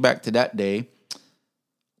take you back to that day.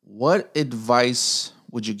 What advice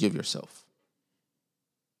would you give yourself?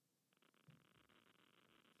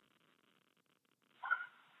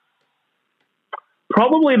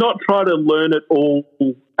 Probably not try to learn it all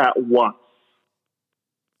at once.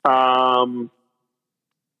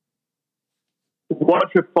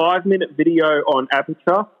 Watch a 5-minute video on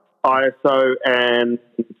aperture, ISO, and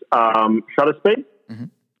shutter speed.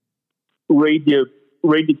 Read your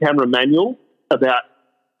camera manual about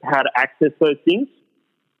how to access those things,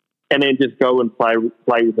 and then just go and play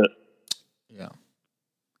with it. Yeah.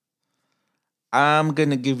 I'm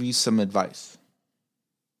gonna give you some advice.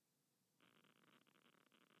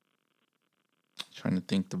 Trying to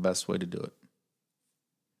think the best way to do it.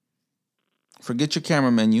 Forget your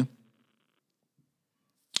camera menu.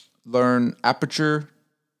 Learn aperture,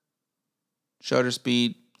 shutter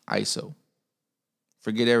speed, ISO.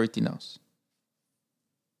 Forget everything else.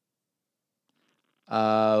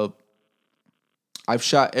 I've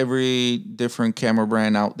shot every different camera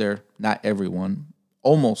brand out there. Not everyone.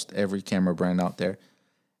 Almost every camera brand out there.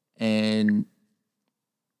 And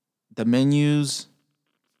the menus,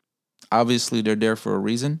 obviously they're there for a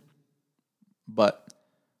reason. But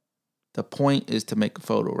the point is to make a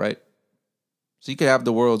photo, right? So you could have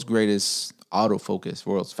the world's greatest autofocus,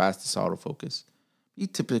 world's fastest autofocus. You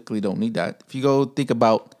typically don't need that. If you go think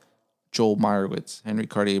about Joel Meyerowitz, Henry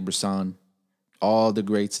Cartier-Bresson, all the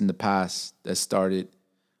greats in the past that started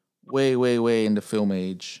way, way, way in the film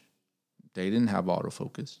age, they didn't have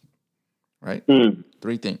autofocus, right?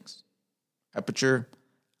 3 things: aperture,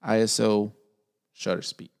 ISO, shutter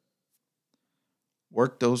speed.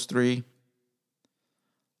 Work those 3.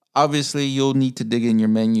 Obviously, you'll need to dig in your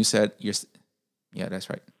menu set. Yeah, that's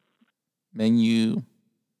right. Your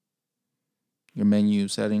menu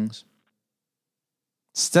settings.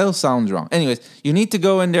 Still sounds wrong. Anyways, you need to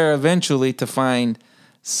go in there eventually to find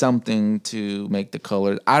something to make the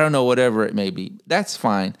color. I don't know, whatever it may be. That's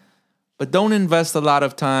fine. But don't invest a lot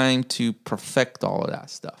of time to perfect all of that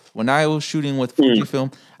stuff. When I was shooting with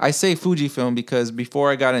Fujifilm, I say Fujifilm because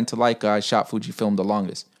before I got into Leica, I shot Fujifilm the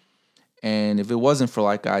longest. And if it wasn't for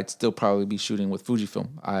Leica, I'd still probably be shooting with Fujifilm.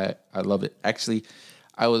 I love it. Actually,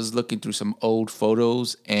 I was looking through some old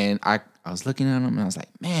photos, and I was looking at them, and I was like,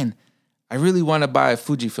 man, I really want to buy a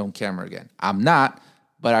Fujifilm camera again. I'm not,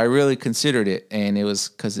 but I really considered it. And it was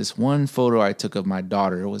because this one photo I took of my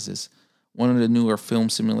daughter, it was this one of the newer film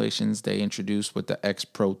simulations they introduced with the X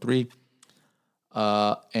Pro 3.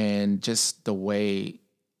 And just the way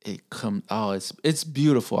it comes, it's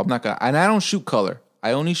beautiful. I'm not gonna, and I don't shoot color.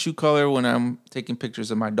 I only shoot color when I'm taking pictures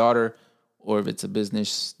of my daughter, or if it's a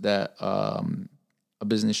business shoot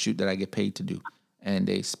that I get paid to do, and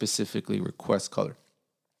they specifically request color.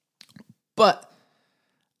 But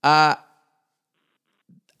I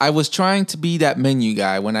I was trying to be that menu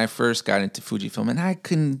guy when I first got into Fujifilm, and I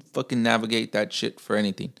couldn't fucking navigate that shit for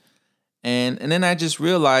anything. And then I just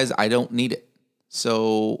realized I don't need it.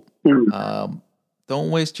 So don't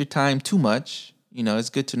waste your time too much. You know, it's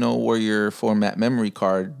good to know where your format memory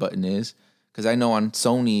card button is, because I know on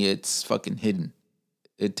Sony it's fucking hidden.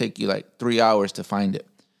 It'd take you like 3 hours to find it.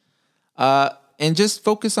 And just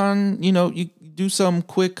focus on, you know, you do some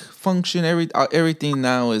quick function. Everything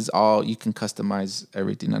now is all, you can customize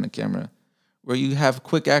everything on the camera, where you have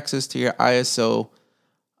quick access to your ISO.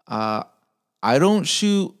 I don't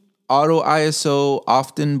shoot auto ISO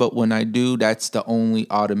often, but when I do, that's the only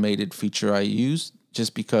automated feature I use,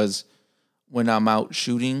 just because when I'm out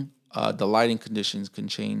shooting, the lighting conditions can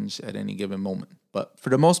change at any given moment. But for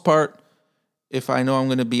the most part, if I know I'm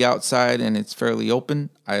going to be outside and it's fairly open,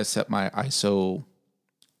 I set my ISO.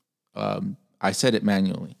 I set it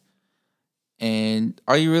manually. And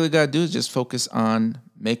all you really got to do is just focus on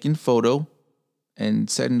making photo and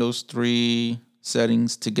setting those 3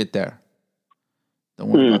 settings to get there.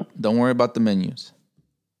 Don't worry about the menus.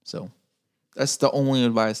 So that's the only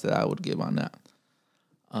advice that I would give on that.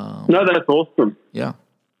 No, that's awesome. Yeah.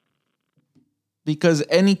 Because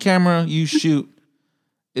any camera you shoot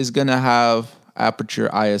is going to have aperture,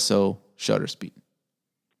 ISO, shutter speed.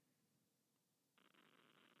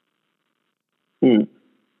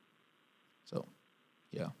 So,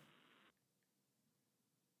 yeah.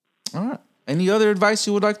 All right. Any other advice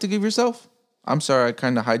you would like to give yourself? I'm sorry, I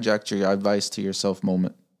kind of hijacked your advice to yourself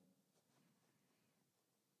moment.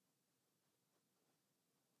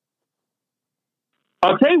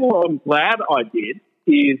 I'll tell you what I'm glad I did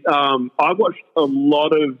is I watched a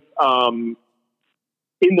lot of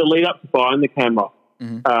in the lead up to buying the camera.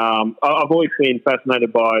 I've always been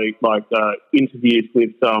fascinated by interviews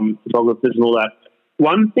with photographers and all that.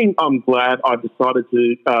 One thing I'm glad I decided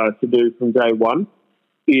to do from day one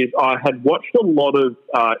is I had watched a lot of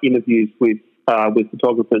interviews with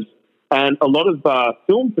photographers and a lot of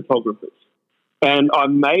film photographers, and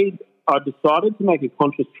I decided to make a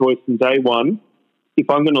conscious choice from day one. If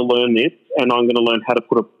I'm going to learn this and I'm going to learn how to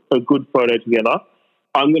put a good photo together,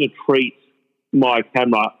 I'm going to treat my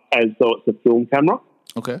camera as though it's a film camera.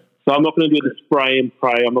 Okay. So I'm not going to do the spray and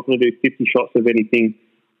pray. I'm not going to do 50 shots of anything.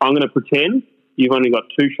 I'm going to pretend you've only got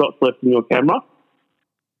 2 shots left in your camera.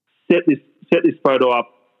 Set this photo up.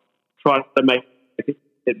 Try to make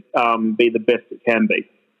it be the best it can be.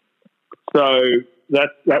 So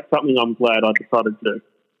that's something I'm glad I decided to do.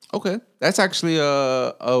 Okay. That's actually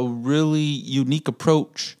a really unique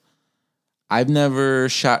approach. I've never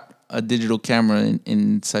shot a digital camera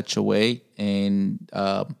in such a way. And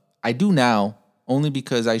I do now, only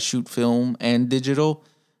because I shoot film and digital,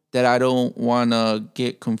 that I don't want to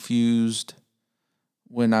get confused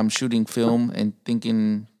when I'm shooting film and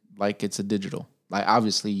thinking like it's a digital. Like,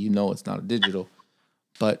 obviously, you know it's not a digital,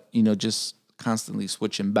 but, you know, just constantly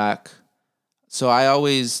switching back. So I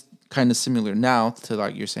always, kind of similar now to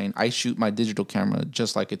like you're saying, I shoot my digital camera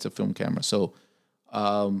just like it's a film camera. So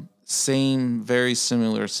same, very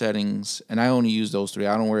similar settings, and I only use those 3.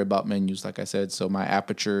 I don't worry about menus, like I said. So my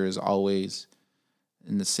aperture is always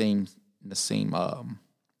in the same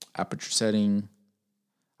aperture setting.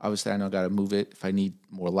 Obviously, I know I got to move it if I need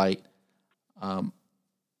more light.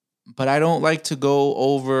 But I don't like to go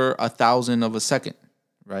over 1,000 of a second,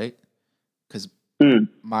 right? Because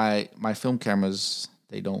my film cameras,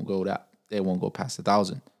 they won't go past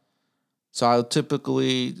 1,000. So I'll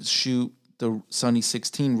typically shoot the Sunny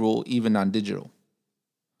 16 rule even on digital.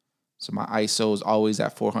 So my ISO is always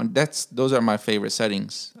at 400. Those are my favorite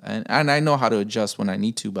settings, and I know how to adjust when I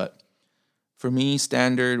need to. But for me,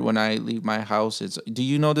 standard when I leave my house, it's. Do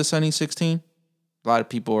you know the Sunny 16? A lot of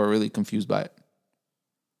people are really confused by it.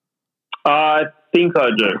 I think I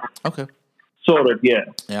do. Okay. Sort of, yeah.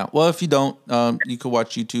 Yeah. Well, if you don't, you can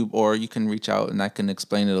watch YouTube or you can reach out and I can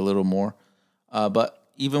explain it a little more. But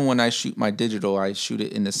even when I shoot my digital, I shoot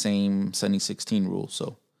it in the same Sunny 16 rule.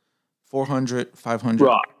 So 400, 500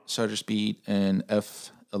 right. shutter speed and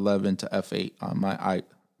f11 to f8 on my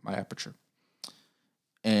aperture.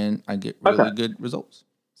 And I get really good results.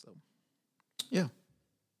 So, yeah.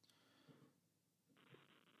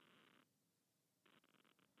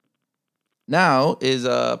 Now is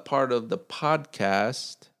a part of the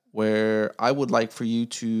podcast where I would like for you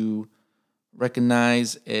to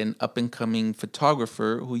recognize an up-and-coming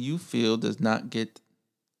photographer who you feel does not get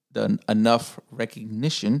enough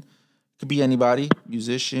recognition. Could be anybody,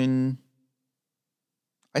 musician.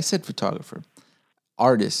 I said photographer.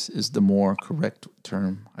 Artist is the more correct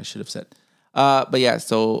term I should have said. But yeah,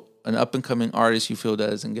 so an up-and-coming artist you feel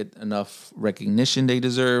doesn't get enough recognition they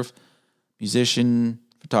deserve. Musician,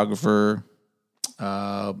 photographer,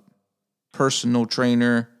 personal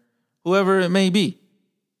trainer, whoever it may be.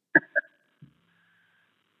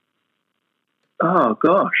 Oh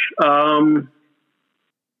gosh.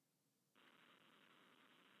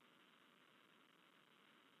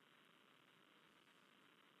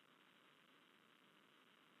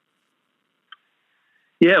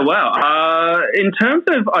 Yeah, wow. In terms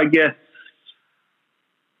of, I guess,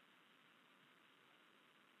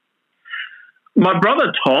 my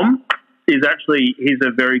brother Tom he's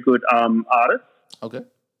a very good artist. Okay.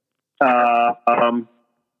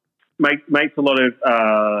 Makes a lot of,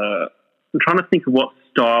 I'm trying to think of what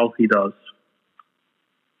style he does.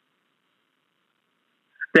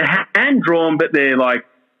 They're hand drawn, but they're like,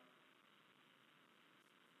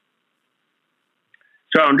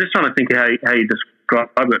 so I'm just trying to think of how you describe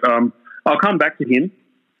it. I'll come back to him.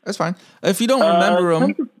 That's fine. If you don't remember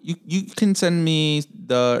them, you can send me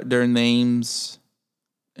their names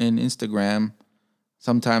in Instagram.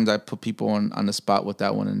 Sometimes I put people on the spot with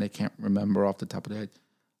that one and they can't remember off the top of their head.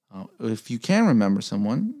 If you can remember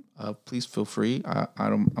someone, please feel free.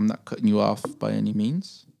 I'm not cutting you off by any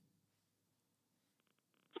means.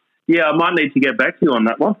 Yeah, I might need to get back to you on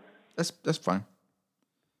that one. That's fine.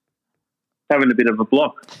 Having a bit of a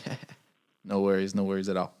block. No worries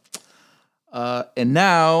at all. And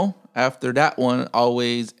now, after that one,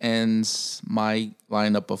 always ends my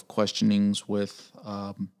lineup of questionings with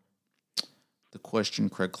the question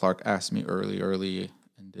Craig Clark asked me early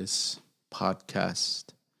in this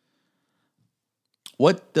podcast.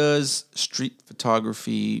 What does street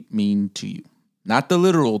photography mean to you? Not the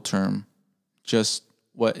literal term, just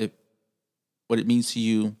what it means to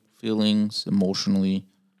you, feelings, emotionally,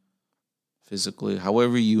 physically,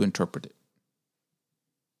 however you interpret it.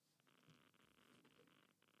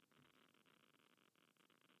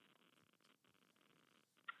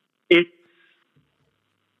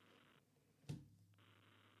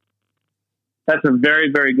 That's a very,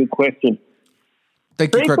 very good question.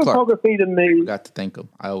 Thank you, Craig Clark. Photography to me. Forgot to thank him.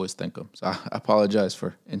 I always thank him. So I apologize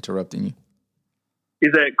for interrupting you.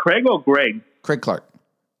 Is it Craig or Greg? Craig Clark.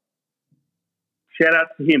 Shout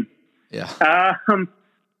out to him. Yeah.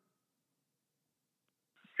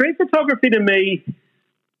 Street photography to me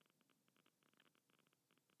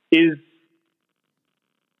it's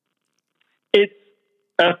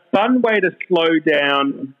a fun way to slow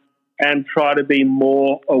down and try to be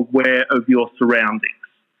more aware of your surroundings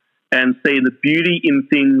and see the beauty in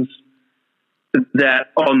things that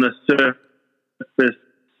on the surface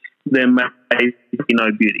there may be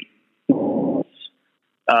no beauty.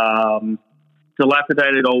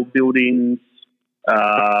 Dilapidated old buildings,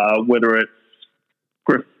 whether it's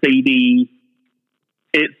graffiti,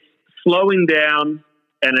 it's slowing down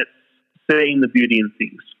and it's seeing the beauty in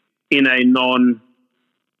things in a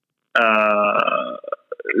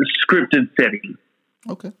scripted setting.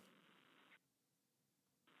 Okay.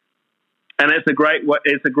 And it's a great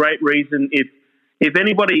reason if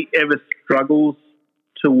anybody ever struggles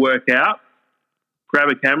to work out, grab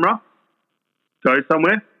a camera, go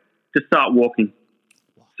somewhere, just start walking.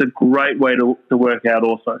 It's a great way to work out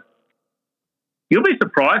also. You'll be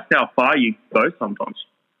surprised how far you go sometimes.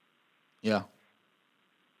 Yeah.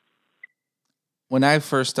 When I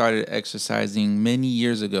first started exercising many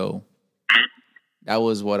years ago, that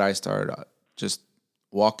was what I started at. Just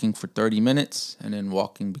walking for 30 minutes, and then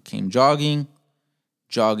walking became jogging.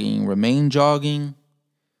 Jogging remained jogging.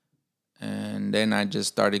 And then I just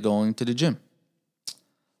started going to the gym.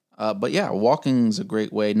 But yeah, walking is a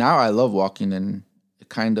great way. Now I love walking, and it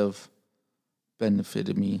kind of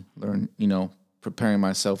benefited me preparing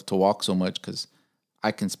myself to walk so much because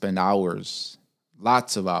I can spend hours,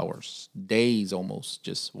 lots of hours, days almost,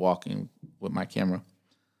 just walking with my camera.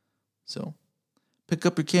 So pick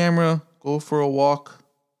up your camera, go for a walk.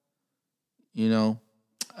 You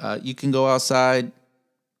can go outside,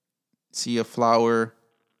 see a flower.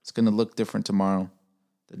 It's going to look different tomorrow,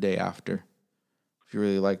 the day after. If you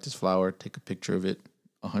really like this flower, take a picture of it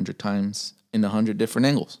 100 times in 100 different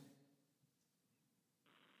angles.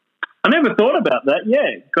 I never thought about that.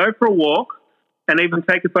 Yeah, go for a walk and even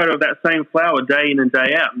take a photo of that same flower day in and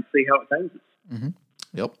day out and see how it changes. Mm-hmm.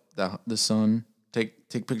 Yep, the sun. Take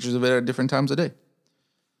pictures of it at different times of day.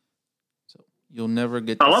 So you'll never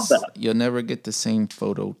get. I love that. You'll never get the same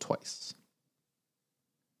photo twice.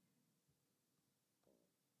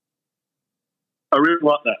 I really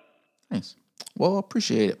like that. Nice. Well,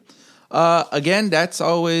 appreciate it. Again, that's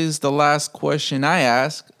always the last question I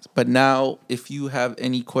ask. But now, if you have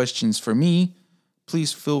any questions for me,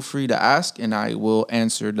 please feel free to ask, and I will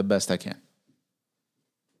answer the best I can.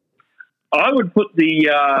 I would put the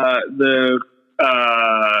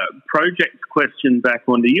project question back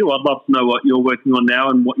onto you. I'd love to know what you're working on now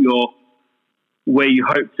and where you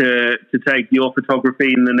hope to take your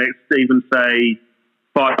photography in the next, even say,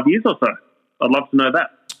 5 years or so. I'd love to know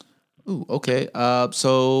that. Ooh, okay.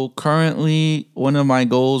 So currently, one of my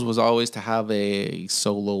goals was always to have a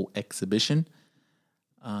solo exhibition.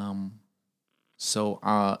 So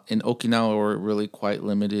in Okinawa, we're really quite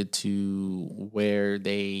limited to where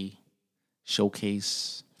they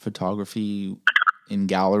showcase photography in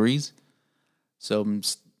galleries. So I'm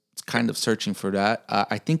kind of searching for that.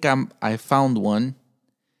 I think I found one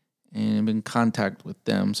and I'm in contact with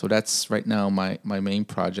them. So that's right now my main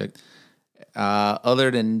project. Other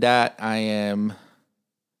than that, I am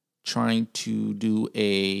trying to do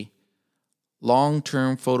a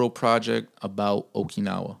long-term photo project about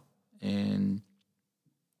Okinawa. And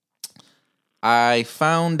I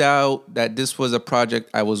found out that this was a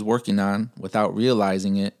project I was working on without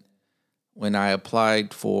realizing it when I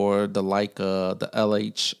applied for the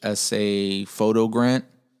LHSA photo grant.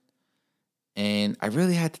 And I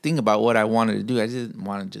really had to think about what I wanted to do. I didn't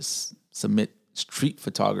want to just submit street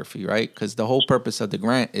photography, right? Because the whole purpose of the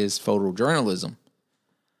grant is photojournalism.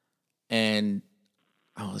 And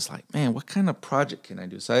I was like, man, what kind of project can I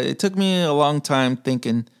do? So it took me a long time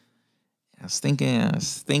thinking. I was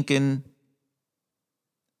thinking.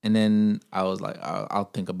 And then I was like, I'll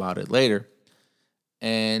think about it later.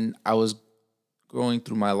 And I was going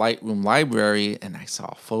through my Lightroom library and I saw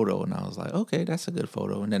a photo and I was like, okay, that's a good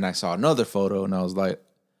photo. And then I saw another photo and I was like,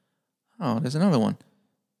 oh, there's another one.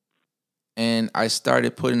 And I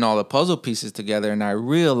started putting all the puzzle pieces together and I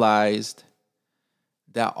realized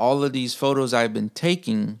that all of these photos I've been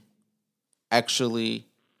taking actually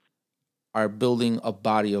are building a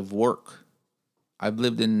body of work. I've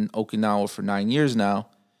lived in Okinawa for 9 years now.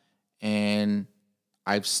 And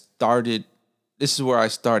this is where I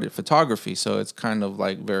started photography. So it's kind of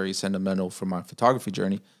like very sentimental for my photography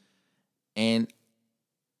journey. And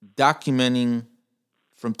documenting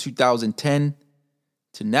from 2010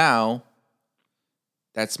 to now,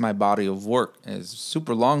 that's my body of work. And it's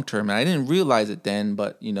super long term. And I didn't realize it then,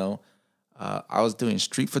 but I was doing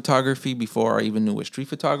street photography before I even knew what street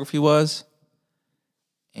photography was.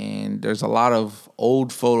 And there's a lot of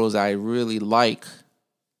old photos I really like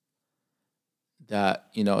that,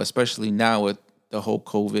 especially now with the whole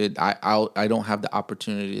COVID, I don't have the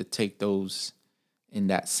opportunity to take those in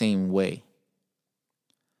that same way.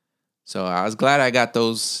 So I was glad I got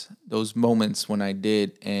those moments when I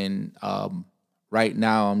did. And right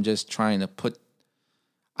now I'm just trying to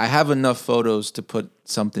I have enough photos to put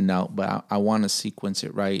something out, but I want to sequence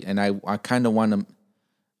it right. And I kind of want to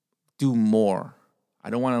do more. I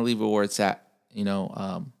don't want to leave it where it's at,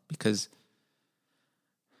 because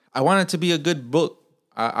I want it to be a good book.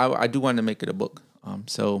 I do want to make it a book.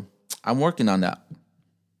 So I'm working on that.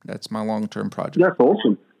 That's my long-term project. That's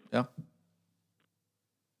awesome. Yeah.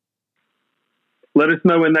 Let us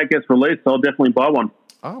know when that gets released. I'll definitely buy one.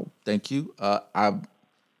 Oh, thank you. That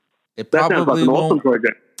sounds like an awesome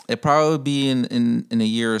project. It probably be in a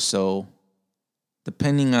year or so,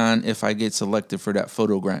 depending on if I get selected for that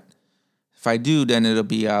photo grant. If I do, then it'll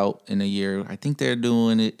be out in a year. I think they're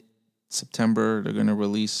doing it September. They're going to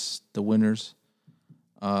release the winners.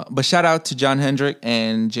 But shout out to John Hendrick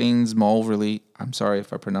and James Mulverley. I'm sorry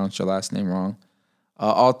if I pronounced your last name wrong.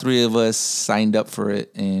 All three of us signed up for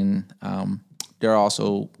it, and they're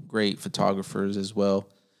also great photographers as well.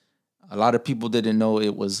 A lot of people didn't know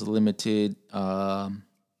it was limited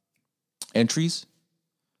entries.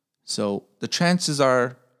 So the chances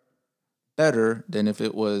are better than if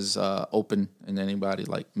it was open and anybody,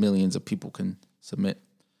 like millions of people, can submit.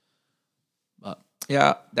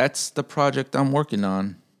 Yeah, that's the project I'm working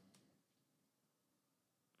on.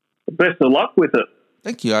 Best of luck with it.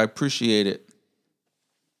 Thank you. I appreciate it.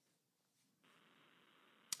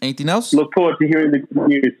 Anything else? Look forward to hearing the good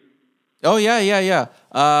news. Oh, yeah.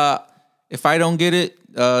 If I don't get it,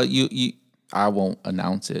 I won't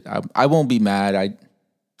announce it. I won't be mad.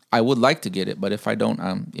 I would like to get it, but if I don't,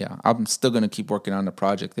 I'm still going to keep working on the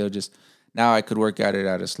project. Now I could work at it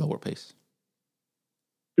at a slower pace.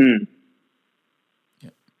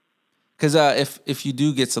 Because if you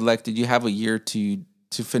do get selected, you have a year to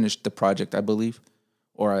finish the project, I believe,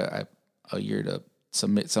 or a year to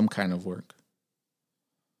submit some kind of work.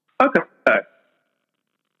 Okay.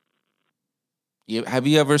 Have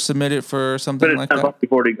you ever submitted for something like that?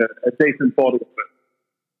 You've already got a decent photo of it.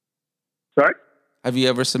 Sorry? Have you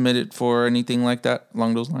ever submitted for anything like that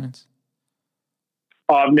along those lines?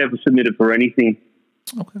 I've never submitted for anything.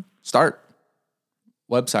 Okay. Start.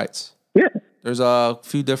 Websites. Yeah. There's a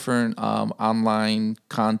few different online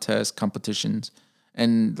contests, competitions,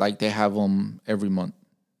 And like they have them every month.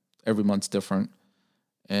 Every month's different,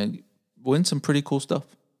 and win some pretty cool stuff.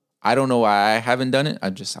 I don't know why I haven't done it.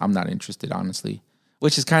 I'm not interested, honestly.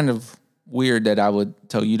 Which is kind of weird that I would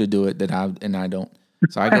tell you to do it and I don't.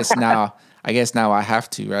 So I guess now I have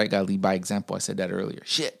to, right? Gotta lead by example. I said that earlier.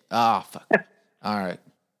 Shit. Ah, fuck. All right.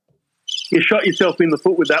 You shot yourself in the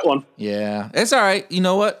foot with that one. Yeah, it's all right. You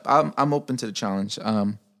know what? I'm open to the challenge.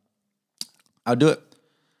 I'll do it.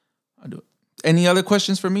 Any other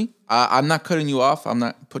questions for me? I'm not cutting you off. I'm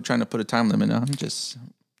not trying to put a time limit. I'm just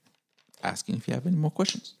asking if you have any more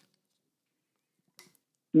questions.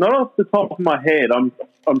 Not off the top of my head. I'm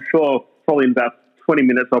sure probably in about 20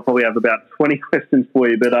 minutes I'll probably have about 20 questions for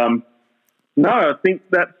you. But no, I think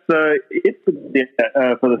that's it for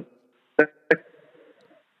the.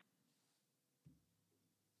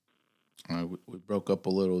 We broke up a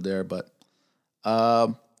little there, but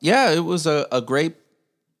yeah, it was a great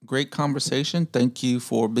conversation. Thank you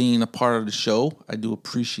for being a part of the show. I do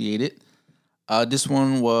appreciate it. This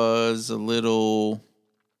one was a little,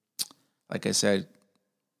 like I said,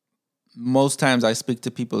 most times I speak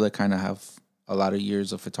to people that kind of have a lot of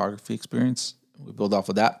years of photography experience. We build off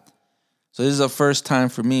of that. So this is the first time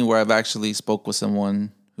for me where I've actually spoke with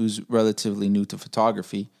someone who's relatively new to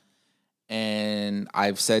photography. And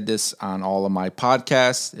I've said this on all of my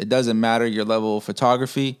podcasts. It doesn't matter your level of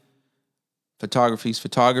photography. Photography is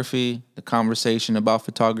photography. The conversation about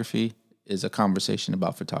photography is a conversation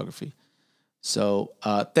about photography. So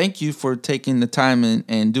thank you for taking the time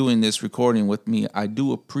and doing this recording with me. I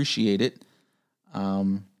do appreciate it.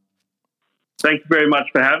 Thank you very much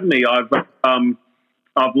for having me. I've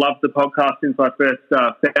loved the podcast since I first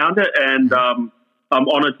found it, and I'm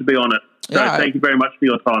honored to be on it. So thank you very much for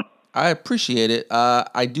your time. I appreciate it.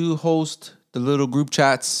 I do host the little group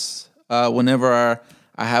chats whenever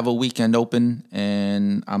I have a weekend open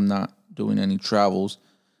and I'm not doing any travels.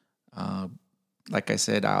 Like I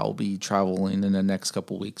said, I'll be traveling in the next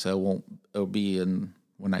couple of weeks. It'll be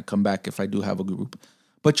when I come back if I do have a group.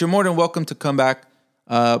 But you're more than welcome to come back.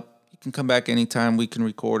 You can come back anytime. We can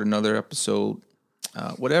record another episode,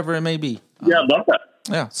 whatever it may be. Yeah, I love that.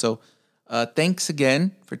 Yeah, so thanks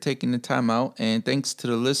again for taking the time out. And thanks to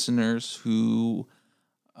the listeners who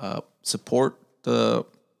support the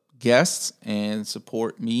guests and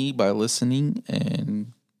support me by listening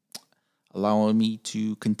and allowing me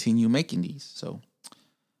to continue making these. So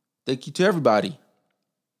thank you to everybody.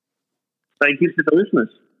 Thank you to the listeners.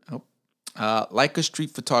 Leica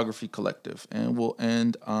Street Photography Collective. And we'll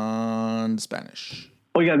end on Spanish.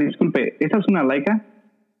 Oiga, disculpe, ¿esta es una Leica?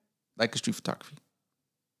 Leica Street Photography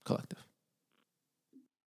Collective.